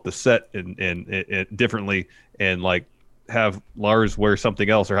doll up the set and differently and like have Lars wear something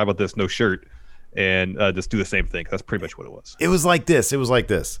else, or how about this, no shirt, and just do the same thing. That's pretty much what it was. It was like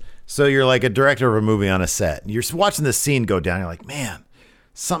this. So you're like a director of a movie on a set. You're watching this scene go down. You're like, man,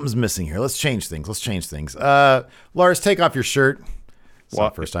 something's missing here. Let's change things. Lars, take off your shirt. It's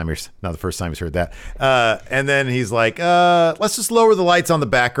not the first time he's heard that. And then he's like, let's just lower the lights on the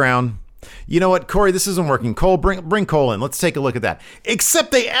background. You know what, Corey, this isn't working. Cole, bring Cole in. Let's take a look at that.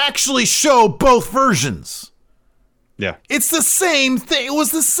 Except they actually show both versions. Yeah. It's the same thing. It was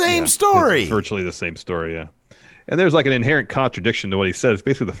the same story. It's virtually the same story, yeah. And there's like an inherent contradiction to what he says.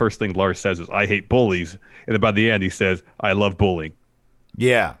 Basically, the first thing Lars says is, I hate bullies. And then by the end, he says, I love bullying.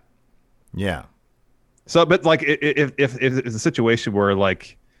 Yeah. Yeah. So, but like, if it's a situation where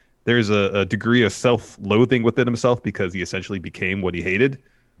like there's a degree of self-loathing within himself because he essentially became what he hated,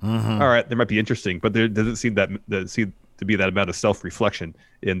 all right, that might be interesting. But there doesn't seem to be that amount of self-reflection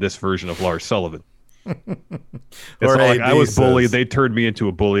in this version of Lars Sullivan. It's not like I was bullied. They turned me into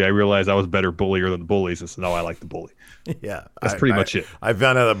a bully. I realized I was a better bullier than the bullies, and so now I like the bully. Yeah, that's pretty much it. I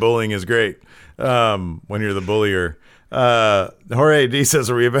found out that bullying is great when you're the bullier. Jorge D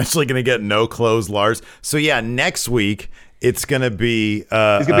says, "Are we eventually going to get no clothes, Lars?" So yeah, next week it's going to be. He's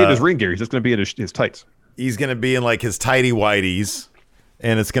going to be in his ring gear. He's just going to be in his tights. He's going to be in like his tighty whities,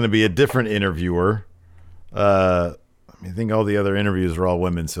 and it's going to be a different interviewer. I think all the other interviews are all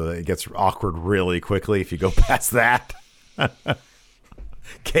women, so it gets awkward really quickly if you go past that.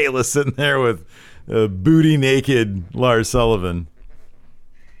 Kayla's sitting there with booty naked Lars Sullivan.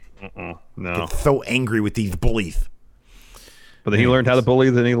 No. Get so angry with these bullies. But then he learned how to bully,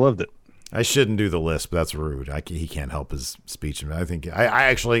 then he loved it. I shouldn't do the lisp. That's rude. He can't help his speech. I think I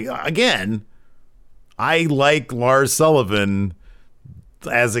actually, again, I like Lars Sullivan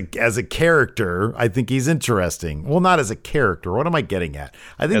as a character. I think he's interesting. Well, not as a character. What am I getting at?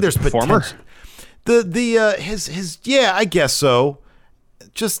 I think there's performer. His I guess so.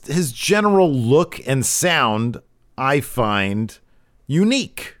 Just his general look and sound, I find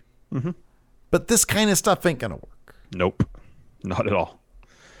unique. Mm-hmm. But this kind of stuff ain't gonna work. Nope, not at all.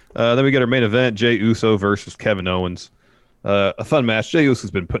 Then we get our main event: Jey Uso versus Kevin Owens. A fun match. Jey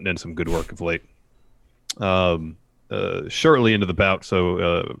Uso's been putting in some good work of late. Shortly into the bout,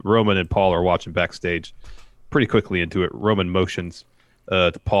 so Roman and Paul are watching backstage. Pretty quickly into it, Roman motions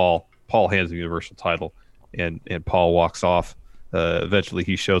to Paul. Paul hands the Universal title, and Paul walks off. Eventually,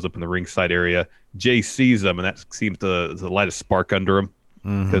 he shows up in the ringside area. Jey sees him, and that seems to light a spark under him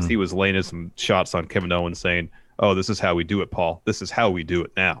because he was laying in some shots on Kevin Owens saying, "Oh, this is how we do it, Paul. This is how we do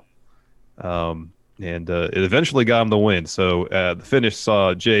it now." And it eventually got him the win. So the finish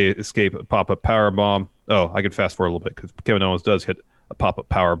saw Jey escape a pop-up powerbomb. Oh, I could fast forward a little bit because Kevin Owens does hit a pop-up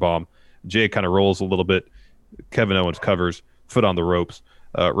powerbomb. Jey kind of rolls a little bit. Kevin Owens covers, foot on the ropes.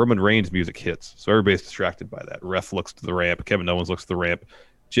 Roman Reigns music hits, so everybody's distracted by that. Ref looks to the ramp. Kevin Owens looks to the ramp.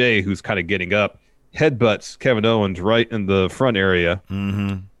 Jey, who's kind of getting up, headbutts Kevin Owens right in the front area.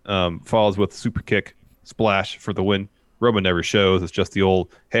 Follows with super kick, splash for the win. Roman never shows. It's just the old,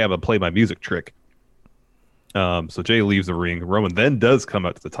 hey, I'm going to play my music trick. So Jey leaves the ring. Roman then does come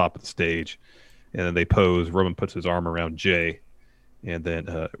out to the top of the stage, and then they pose. Roman puts his arm around Jey, and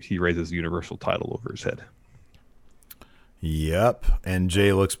then he raises the Universal title over his head. Yep, and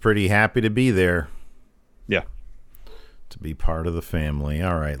Jey looks pretty happy to be there. Yeah. To be part of the family.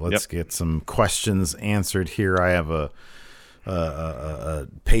 All right, let's get some questions answered here. I have a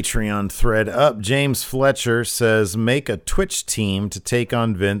Patreon thread up. James Fletcher says, make a Twitch team to take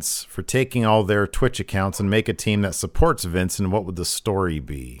on Vince for taking all their Twitch accounts and make a team that supports Vince, and what would the story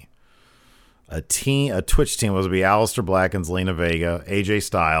be? A Twitch team would be Aleister Black and Zelina Vega, AJ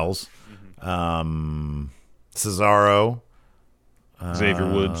Styles, Cesaro, Xavier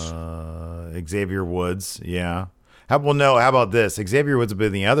Woods, yeah. How about this? Xavier Woods would be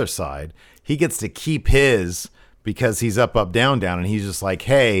on the other side. He gets to keep his because he's up, down, down, and he's just like,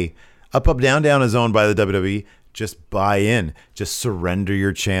 hey, up, down, down is owned by the WWE. Just buy in. Just surrender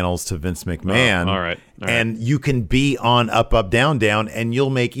your channels to Vince McMahon. All right. And you can be on up, down, down, and you'll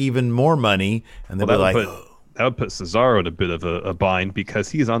make even more money. And they'll be like, that that would put Cesaro in a bit of a bind because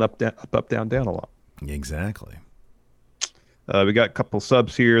he's on up, down a lot. Exactly. We got a couple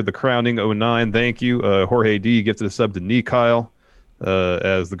subs here. The Crowning 09, thank you. Jorge D gifted a sub to Knee Kyle.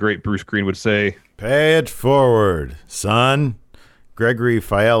 As the great Bruce Green would say, pay it forward, son. Gregory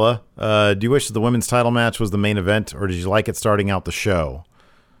Fiella, do you wish the women's title match was the main event, or did you like it starting out the show?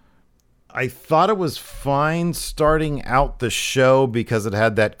 I thought it was fine starting out the show because it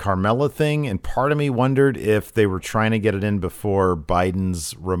had that Carmella thing, and part of me wondered if they were trying to get it in before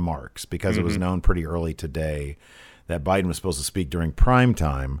Biden's remarks, because it was known pretty early today that Biden was supposed to speak during prime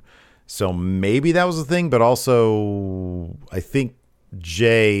time. So maybe that was the thing, but also I think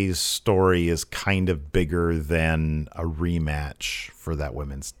Jay's story is kind of bigger than a rematch for that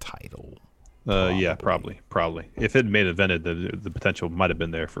women's title. Yeah, probably. If it made evented, the potential might have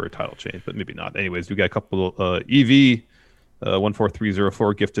been there for a title change, but maybe not. Anyways, we got a couple EV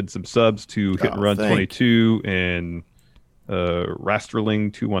 14304 gifted some subs to Hit and Run 22 and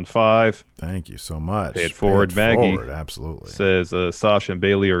Rasterling 215. Thank you so much. Pay it forward. Maggie absolutely says Sasha and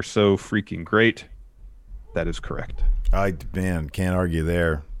Bailey are so freaking great. That is correct. Can't argue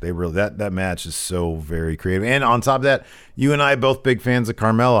there. They really that match is so very creative. And on top of that, you and I both big fans of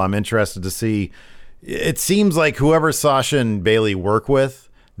Carmella. I'm interested to see. It seems like whoever Sasha and Bailey work with,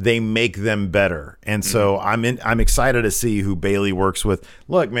 they make them better. And so I'm excited to see who Bailey works with.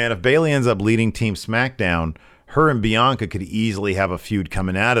 Look, man, if Bailey ends up leading Team SmackDown, her and Bianca could easily have a feud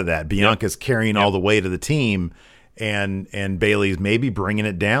coming out of that. Bianca's carrying all the weight of the team. And Bailey's maybe bringing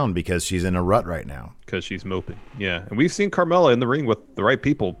it down because she's in a rut right now. Because she's moping. Yeah. And we've seen Carmella in the ring with the right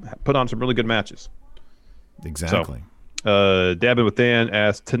people put on some really good matches. Exactly. So, Dabbing with Dan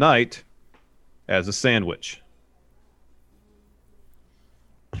asked tonight as a sandwich.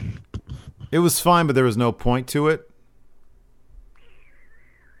 It was fine, but there was no point to it.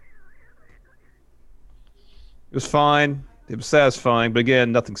 It was fine. It was satisfying, but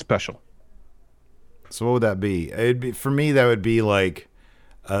again, nothing special. So what would that be? For me, that would be like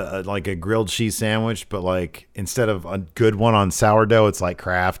a grilled cheese sandwich, but like instead of a good one on sourdough, it's like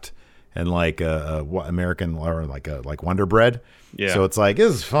Kraft and like a American or like Wonder Bread. Yeah. So it's like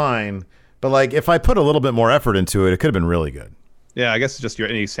this is fine, but like if I put a little bit more effort into it, it could have been really good. Yeah, I guess it's just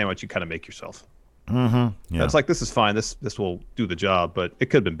any sandwich you kind of make yourself. Mm-hmm. Yeah. It's like this is fine. This will do the job, but it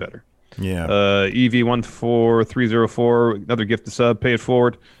could have been better. Yeah. EV14304, another gift to sub, pay it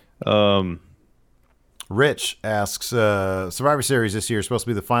forward. Rich asks, Survivor Series this year is supposed to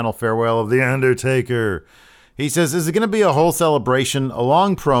be the final farewell of The Undertaker. He says, is it going to be a whole celebration, a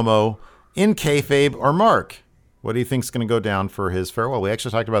long promo, in kayfabe, or Mark? What do you think is going to go down for his farewell? We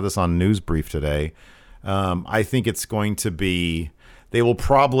actually talked about this on News Brief today. I think it's going to be, they will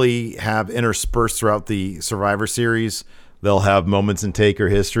probably have interspersed throughout the Survivor Series. They'll have moments in Taker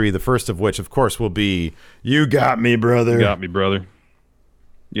history, the first of which, of course, will be, you got me, brother. You got me, brother.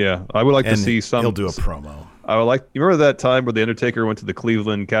 Yeah, I would like to see some. He'll do a promo. I would like. You remember that time where the Undertaker went to the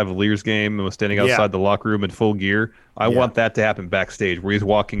Cleveland Cavaliers game and was standing outside the locker room in full gear? I want that to happen backstage, where he's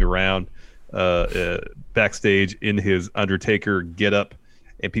walking around backstage in his Undertaker getup,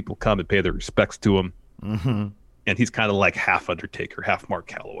 and people come and pay their respects to him. Mm-hmm. And he's kind of like half Undertaker, half Mark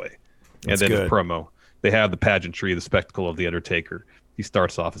Calloway. And then his promo, they have the pageantry, the spectacle of the Undertaker. He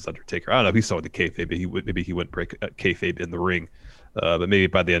starts off as Undertaker. I don't know if he saw the kayfabe, but maybe he wouldn't break kayfabe in the ring. But maybe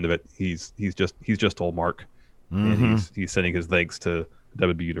by the end of it, he's just old Mark, and he's sending his thanks to the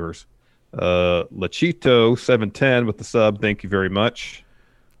WWE Universe. Lachito 710 with the sub. Thank you very much.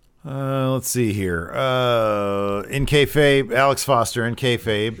 Let's see here. In kayfabe, Alex Foster in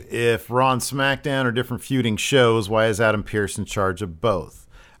kayfabe. If Raw and SmackDown are different feuding shows, why is Adam Pearce in charge of both?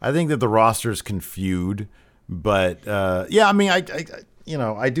 I think that the rosters can feud, but yeah, I mean, I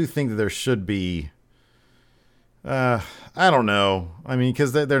do think that there should be. I don't know. I mean,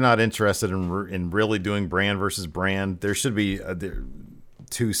 because they're not interested in really doing brand versus brand. There should be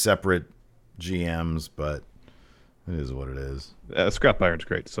two separate GMs, but it is what it is. Scrap Iron's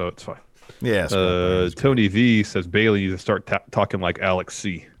great, so it's fine. Yeah. Tony V says Bailey needs to start talking like Alex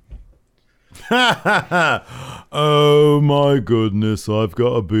C. Oh my goodness, I've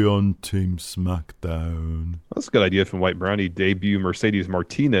got to be on Team SmackDown. That's a good idea from White Brownie. Debut Mercedes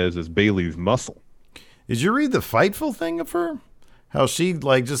Martinez as Bailey's muscle. Did you read the Fightful thing of her? How she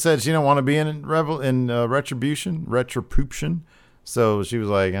just said she don't want to be in retribution. So she was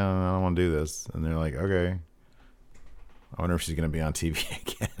like, I don't want to do this. And they're like, okay. I wonder if she's going to be on TV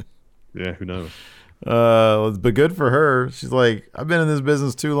again. Yeah, who knows? But good for her. She's like, I've been in this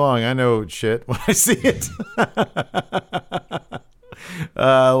business too long. I know shit when I see it.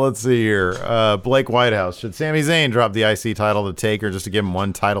 Let's see here. Blake Whitehouse. Should Sami Zayn drop the IC title to Taker just to give him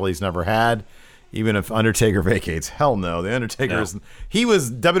one title he's never had? Even if Undertaker vacates, hell no. The Undertaker No. he was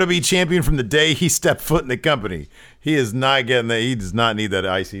WWE champion from the day he stepped foot in the company. He is not getting that. He does not need that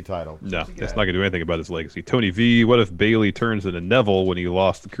IC title. No, that's not going to do anything about his legacy. Tony V, what if Bailey turns into Neville when he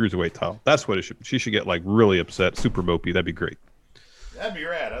lost the Cruiserweight title? That's what it should. She should get like really upset, super mopey. That'd be great. That'd be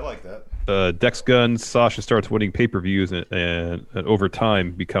rad. I like that. Dex Guns, Sasha starts winning pay-per-views and over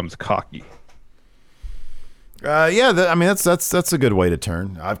time becomes cocky. Yeah, I mean that's a good way to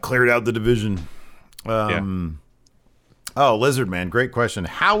turn. I've cleared out the division. Oh, Lizard Man, great question.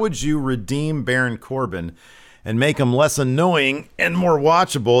 How would you redeem Baron Corbin and make him less annoying and more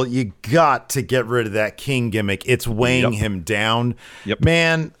watchable? You got to get rid of that King gimmick. It's weighing him down. Yep.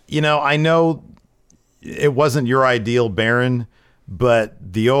 Man, I know it wasn't your ideal Baron,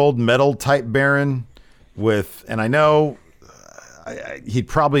 but the old metal type Baron and I know he'd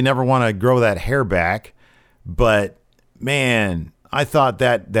probably never want to grow that hair back, but man, I thought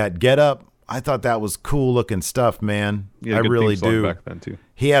that get up, I thought that was cool looking stuff, man. I really do. Back then too.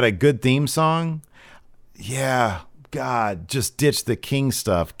 He had a good theme song. Yeah, God, just ditch the King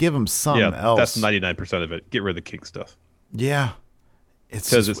stuff. Give him something else. That's 99% of it. Get rid of the King stuff. Yeah, it's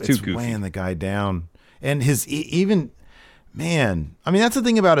too goofy. weighing the guy down, and his even man. I mean, that's the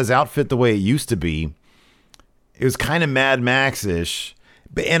thing about his outfit. The way it used to be, it was kind of Mad Max-ish.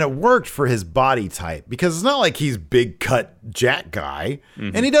 And it worked for his body type because it's not like he's big cut Jack guy,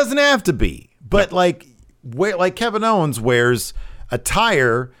 and he doesn't have to be. But like Kevin Owens wears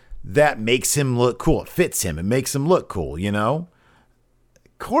attire that makes him look cool. It fits him. It makes him look cool.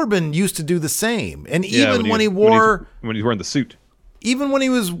 Corbin used to do the same, and even when he's wearing the suit, even when he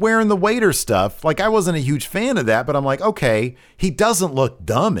was wearing the waiter stuff, like I wasn't a huge fan of that. But I'm like, okay, he doesn't look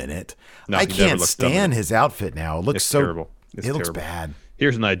dumb in it. No, I can't stand his outfit now. It looks so terrible. It looks bad.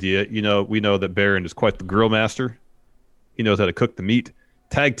 Here's an idea. We know that Baron is quite the grill master. He knows how to cook the meat.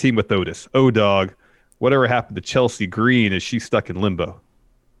 Tag team with Otis. Dog. Whatever happened to Chelsea Green? Is she stuck in limbo?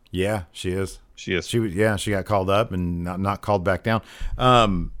 Yeah, she is. She is. She got called up and not called back down.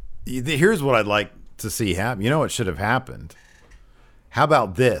 Here's what I'd like to see happen. You know what should have happened? How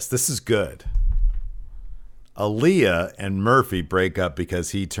about this? This is good. Aaliyah and Murphy break up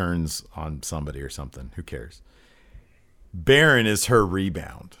because he turns on somebody or something. Who cares? Baron is her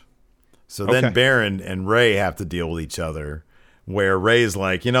rebound. So then Baron and Ray have to deal with each other, where Ray's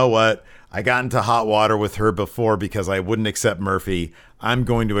like, you know what? I got into hot water with her before because I wouldn't accept Murphy. I'm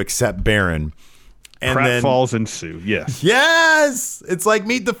going to accept Baron. And then falls ensue. Yes. Yes. It's like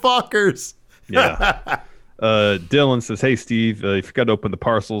Meet the Fockers. Yeah. Dylan says, hey, Steve, you forgot to open the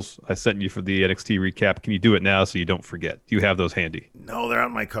parcels I sent you for the NXT recap. Can you do it now so you don't forget? Do you have those handy? No, they're out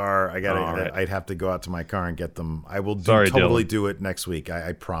in my car. Right. I'd have to go out to my car and get them. I will Dylan. do it next week.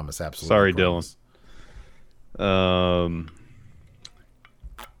 I promise. Absolutely. Sorry, promise. Dylan.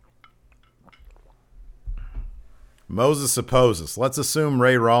 Moses supposes. Let's assume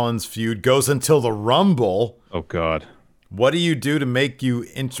Ray Rollins' feud goes until the Rumble. Oh, God. What do you do to make you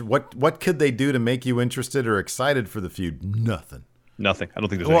what could they do to make you interested or excited for the feud? Nothing. Nothing. I don't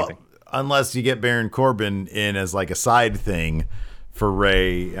think there's anything. Unless you get Baron Corbin in as like a side thing for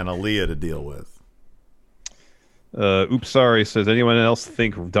Ray and Aaliyah to deal with. Oops, sorry. Says, anyone else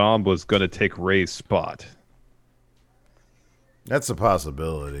think Dom was going to take Ray's spot? That's a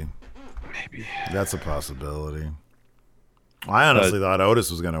possibility. Maybe. That's a possibility. I honestly thought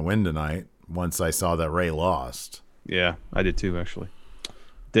Otis was going to win tonight once I saw that Ray lost. Yeah, I did too, actually.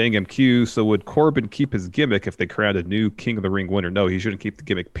 Dang MQ. So would Corbin keep his gimmick if they crowned a new King of the Ring winner? No, he shouldn't keep the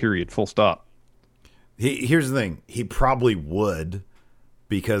gimmick, period. Full stop. Here's the thing. He probably would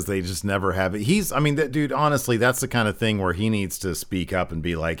because they just never have it. Dude, honestly, that's the kind of thing where he needs to speak up and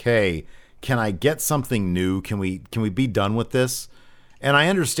be like, hey, can I get something new? Can we be done with this? And I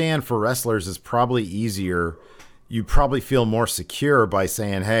understand for wrestlers it's probably easier. You probably feel more secure by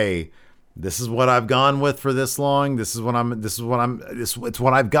saying, hey, this is what I've gone with for this long. It's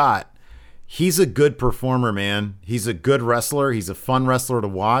what I've got. He's a good performer, man. He's a good wrestler. He's a fun wrestler to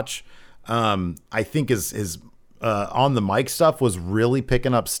watch. I think his on the mic stuff was really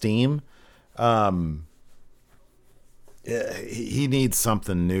picking up steam. He needs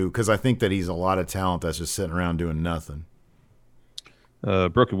something new because I think that he's a lot of talent that's just sitting around doing nothing.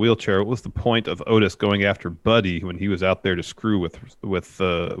 Broken Wheelchair. What was the point of Otis going after Buddy when he was out there to screw with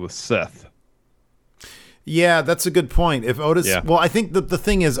Seth? Yeah, that's a good point. If Otis, well, I think the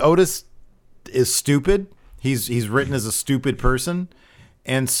thing is Otis is stupid. He's written as a stupid person,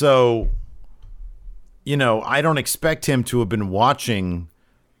 and so I don't expect him to have been watching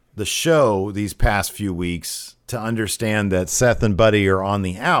the show these past few weeks to understand that Seth and Buddy are on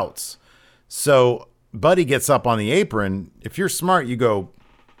the outs. So Buddy gets up on the apron. If you're smart, you go,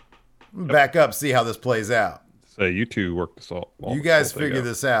 Back up, see how this plays out. So you two work this all. You guys figure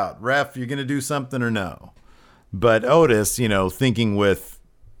this out. Ref, you're going to do something or no? But Otis, thinking with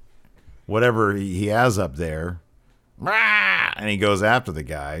whatever he has up there, and he goes after the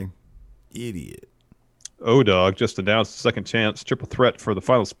guy. Idiot. O-Dog just announced the second chance triple threat for the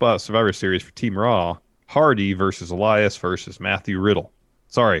final spot of Survivor Series for Team Raw. Hardy versus Elias versus Matthew Riddle.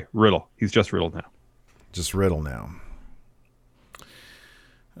 Sorry, Riddle. He's just Riddle now. Just Riddle now.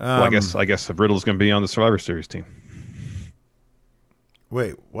 Well, I guess Riddle's going to be on the Survivor Series team.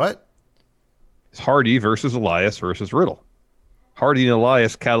 Wait, what? It's Hardy versus Elias versus Riddle. Hardy and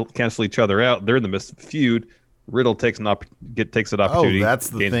Elias cancel each other out. They're in the midst of a feud. Riddle takes an opportunity. Oh, that's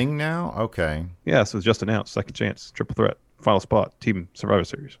the thing now? Okay. Yeah, so it's just announced. Second chance. Triple threat. Final spot. Team Survivor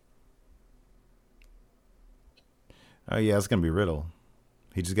Series. Oh, yeah, it's going to be Riddle.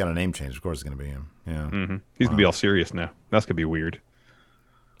 He just got a name change. Of course it's going to be him. Yeah. Mm-hmm. He's going to be all serious now. That's going to be weird.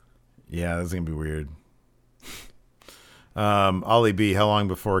 Yeah, that's going to be weird. Ollie B, how long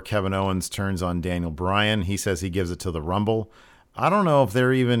before Kevin Owens turns on Daniel Bryan? He says he gives it to the Rumble. I don't know if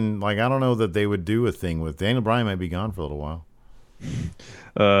they're even, I don't know that they would do a thing with Daniel Bryan. Might be gone for a little while.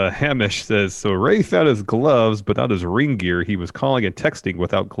 Hamish says, so Ray found his gloves, but not his ring gear. He was calling and texting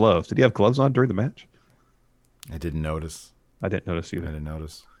without gloves. Did he have gloves on during the match? I didn't notice. I didn't notice either. I didn't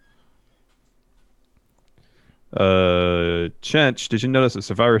notice. Chench, did you notice at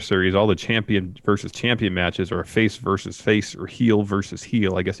Survivor Series, all the champion versus champion matches are face versus face or heel versus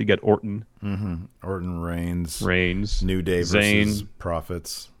heel? I guess you get Orton. Mm-hmm. Orton, Reigns. New Day versus Zayn.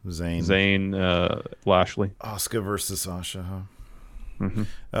 Profits. Zayn, Lashley. Asuka versus Sasha, huh? Mm-hmm.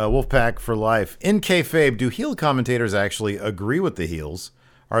 Wolfpack for life. In kayfabe, do heel commentators actually agree with the heels?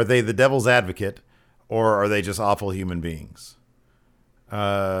 Are they the devil's advocate, or are they just awful human beings?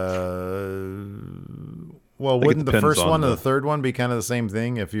 Well, wouldn't the first one and the third one be kind of the same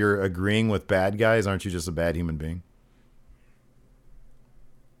thing? If you're agreeing with bad guys, aren't you just a bad human being?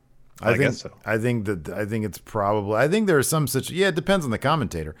 I guess so. I think it's probably. I think there are some such. Yeah, it depends on the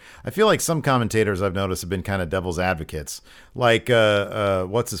commentator. I feel like some commentators I've noticed have been kind of devil's advocates. Like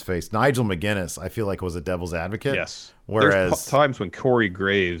what's his face, Nigel McGuinness. I feel like was a devil's advocate. Yes. Whereas there's times when Corey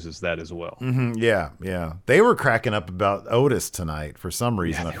Graves is that as well. Mm-hmm, yeah. They were cracking up about Otis tonight for some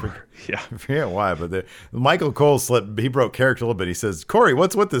reason. I forget why, but Michael Cole he broke character a little bit. He says, "Corey,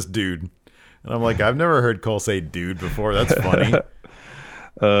 what's with this dude?" And I'm like, I've never heard Cole say "dude" before. That's funny.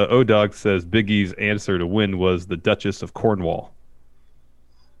 O-Dog says Big E's answer to win was the Duchess of Cornwall.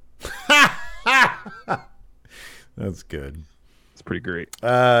 That's good. It's pretty great.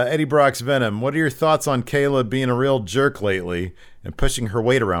 Eddie Brock's Venom. What are your thoughts on Kayla being a real jerk lately and pushing her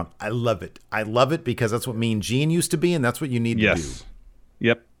weight around? I love it. I love it because that's what Mean Gene used to be, and that's what you need to do.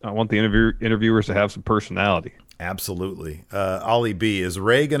 Yep. I want the interviewers to have some personality. Absolutely. Ollie B, is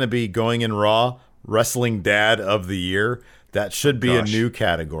Ray going to be going in Raw Wrestling Dad of the Year? That should be a new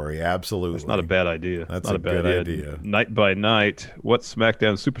category. Absolutely. That's not a bad idea. That's not a bad idea. Night by night, what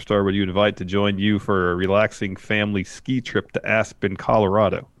SmackDown superstar would you invite to join you for a relaxing family ski trip to Aspen,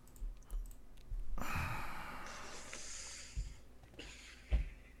 Colorado?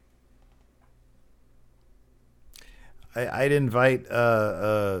 I'd invite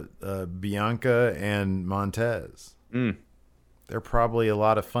Bianca and Montez. They're probably a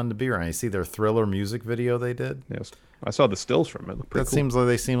lot of fun to be around. You see their Thriller music video they did? Yes. I saw the stills from it. That cool. Seems like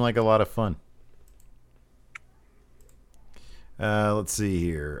they seem like a lot of fun. Let's see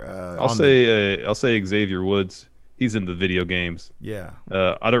here. I'll say Xavier Woods. He's in the video games. Yeah.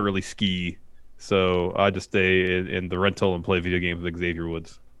 I don't really ski, so I just stay in the rental and play video games with Xavier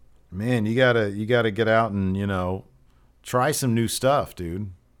Woods. Man, you gotta get out and try some new stuff, dude.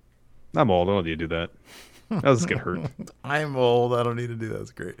 I'm old. I don't need to do that. I'll just get hurt. I'm old. I don't need to do that.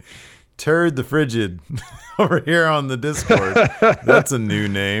 That's great. Turd the Frigid over here on the Discord. That's a new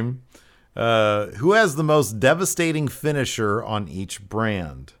name. Who has the most devastating finisher on each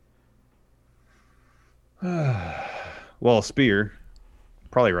brand? Well, Spear,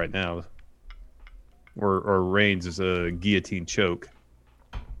 probably right now. Or Reigns is a guillotine choke.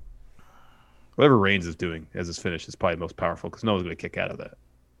 Whatever Reigns is doing as his finish is probably the most powerful because no one's going to kick out of that.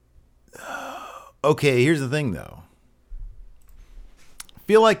 Okay, here's the thing, though. I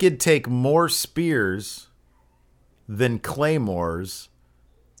feel like it'd take more spears than claymores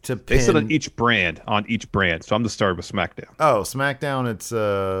to pin. They said on each brand. So I'm the starter with SmackDown. Oh, SmackDown,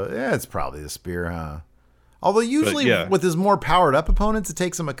 it's probably the spear, huh? Although usually with his more powered up opponents, it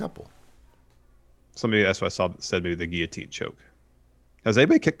takes him a couple. Somebody, that's what I said maybe the guillotine choke. Has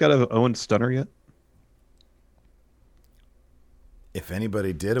anybody kicked out of Owen's stunner yet? If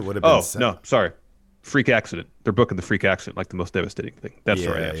anybody did, it would have been. No, sorry. freak accident. They're booking the freak accident like the most devastating thing. That's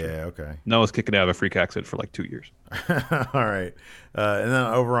the right answer. Yeah, okay. No one's kicking out of a freak accident for like 2 years. All right. And then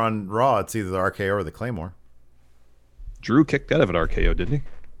over on Raw, it's either the RKO or the Claymore. Drew kicked out of an RKO, didn't he?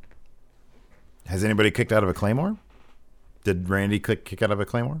 Has anybody kicked out of a Claymore? Did Randy kick out of a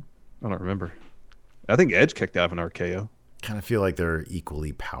Claymore? I don't remember. I think Edge kicked out of an RKO. Kind of feel like they're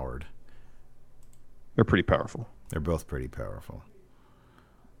equally powered. They're pretty powerful. They're both pretty powerful.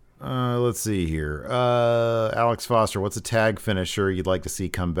 Let's see here. Alex Foster, what's a tag finisher you'd like to see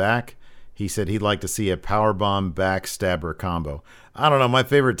come back? He said he'd like to see a powerbomb backstabber combo. I don't know. My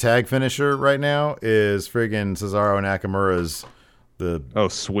favorite tag finisher right now is friggin' Cesaro and Nakamura's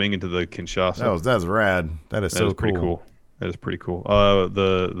swing into the Kinshasa. That's rad. That is so pretty cool. That is pretty cool.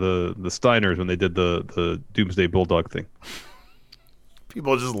 The Steiners when they did the Doomsday Bulldog thing.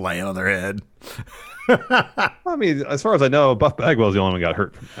 People just laying on their head. I mean, as far as I know, Buff Bagwell's the only one who got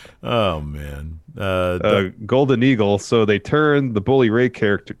hurt from that. Oh man. Golden Eagle. So they turned down the Bully Ray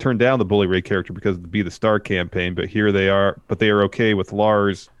character because of the Be the Star campaign, but here they are. But they are okay with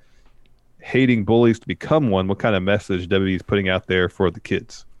Lars hating bullies to become one. What kind of message WWE is putting out there for the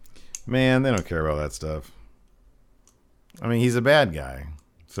kids? Man, they don't care about that stuff. I mean, he's a bad guy,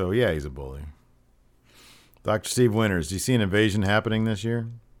 so yeah, he's a bully. Dr. Steve Winters, do you see an invasion happening this year?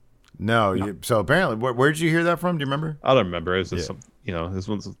 No. So apparently, where did you hear that from? Do you remember? I don't remember. It's just this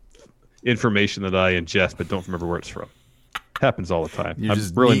one's information that I ingest, but don't remember where it's from. Happens all the time. I'm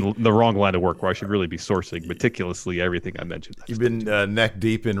really in the wrong line of work where I should really be sourcing meticulously everything I mentioned. You've been neck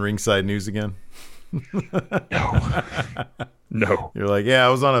deep in ringside news again? No. You're like, yeah, I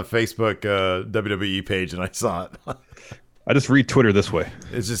was on a Facebook WWE page and I saw it. I just read Twitter this way.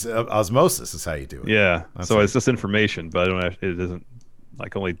 It's just osmosis is how you do it. Yeah. It's just information, but it isn't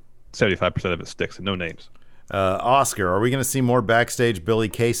like only 75% of it sticks and no names. Oscar, are we going to see more backstage Billie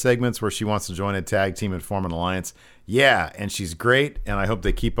Kay segments where she wants to join a tag team and form an alliance? Yeah, and she's great, and I hope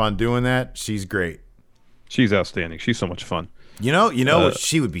they keep on doing that. She's great. She's outstanding. She's so much fun. You know,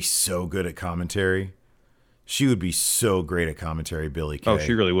 she would be so good at commentary. She would be so great at commentary, Billie Kay. Oh,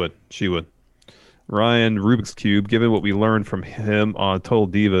 she really would. She would. Ryan Rubik's Cube, given what we learned from him on Total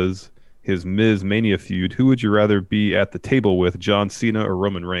Divas, his Miz Mania feud, who would you rather be at the table with, John Cena or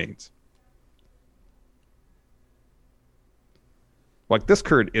Roman Reigns? Like this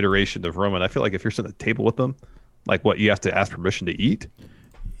current iteration of Roman, I feel like if you're sitting at the table with them, like what, you have to ask permission to eat?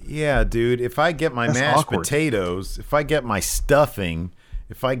 Yeah, dude. If I get my mashed potatoes, if I get my stuffing,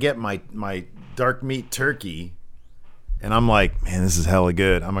 if I get my dark meat turkey, and I'm like, man, this is hella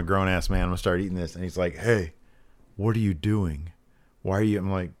good. I'm a grown-ass man. I'm going to start eating this. And he's like, hey, what are you doing? Why are you?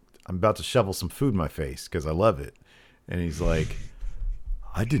 I'm like, I'm about to shovel some food in my face because I love it. And he's like,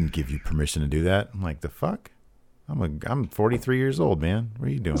 I didn't give you permission to do that. I'm like, the fuck? I'm 43 years old, man. What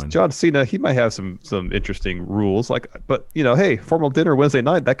are you doing? John Cena, he might have some interesting rules, but hey, formal dinner Wednesday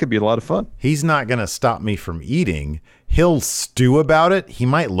night, that could be a lot of fun. He's not gonna stop me from eating. He'll stew about it. He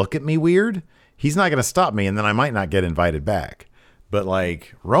might look at me weird. He's not gonna stop me, and then I might not get invited back. But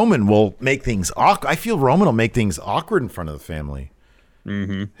like Roman will make things awkward. I feel Roman will make things awkward in front of the family.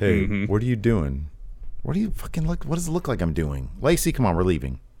 Mm-hmm. Hey, what are you doing? What do you fucking look? What does it look like I'm doing? Lacey, come on, we're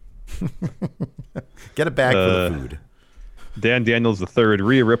leaving. Get a bag for the food. Dan Daniels III,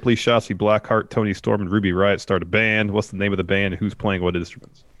 Rhea Ripley, Shotzi Blackheart, Tony Storm, and Ruby Riott start a band. What's the name of the band and who's playing what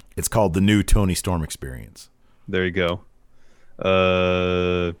instruments? It's called the New Tony Storm Experience. There you go.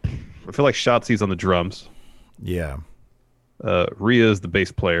 I feel like Shotzi's on the drums. Yeah. Rhea's the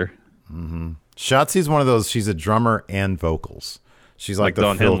bass player. Mm-hmm. Shotzi's one of those, she's a drummer and vocals. She's like the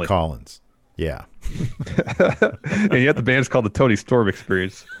Don Phil Henley. Collins. Yeah. And yet the band's called the Tony Storm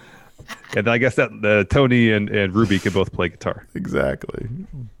Experience. And I guess that Tony and Ruby can both play guitar. Exactly.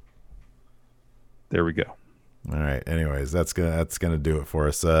 There we go. All right. Anyways, that's gonna do it for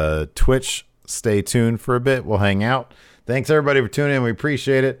us. Twitch, stay tuned for a bit. We'll hang out. Thanks everybody for tuning in. We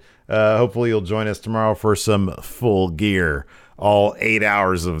appreciate it. Hopefully you'll join us tomorrow for some Full Gear. All 8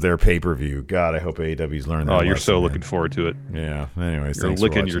 hours of their pay-per-view. God, I hope AEW's learned that. Oh, you're so looking forward to it. Yeah. Anyways, you're thanks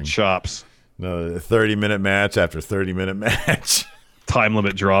licking for your chops. No, 30-minute match after 30-minute match. Time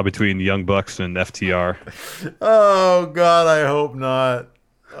limit draw between Young Bucks and FTR. Oh God, I hope not.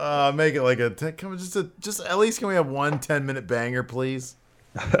 Make it like just at least can we have 1 10-minute banger, please?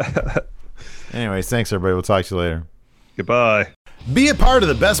 Anyways, thanks everybody. We'll talk to you later. Goodbye. Be a part of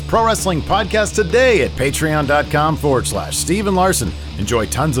the best pro wrestling podcast today at patreon.com/Steven Larson. Enjoy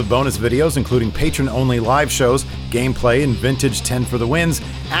tons of bonus videos, including patron-only live shows, gameplay, and vintage 10 for the wins,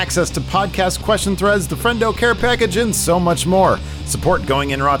 access to podcast question threads, the Friendo Care Package, and so much more. Support Going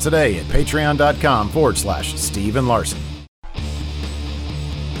In Raw today at patreon.com/Steven Larson.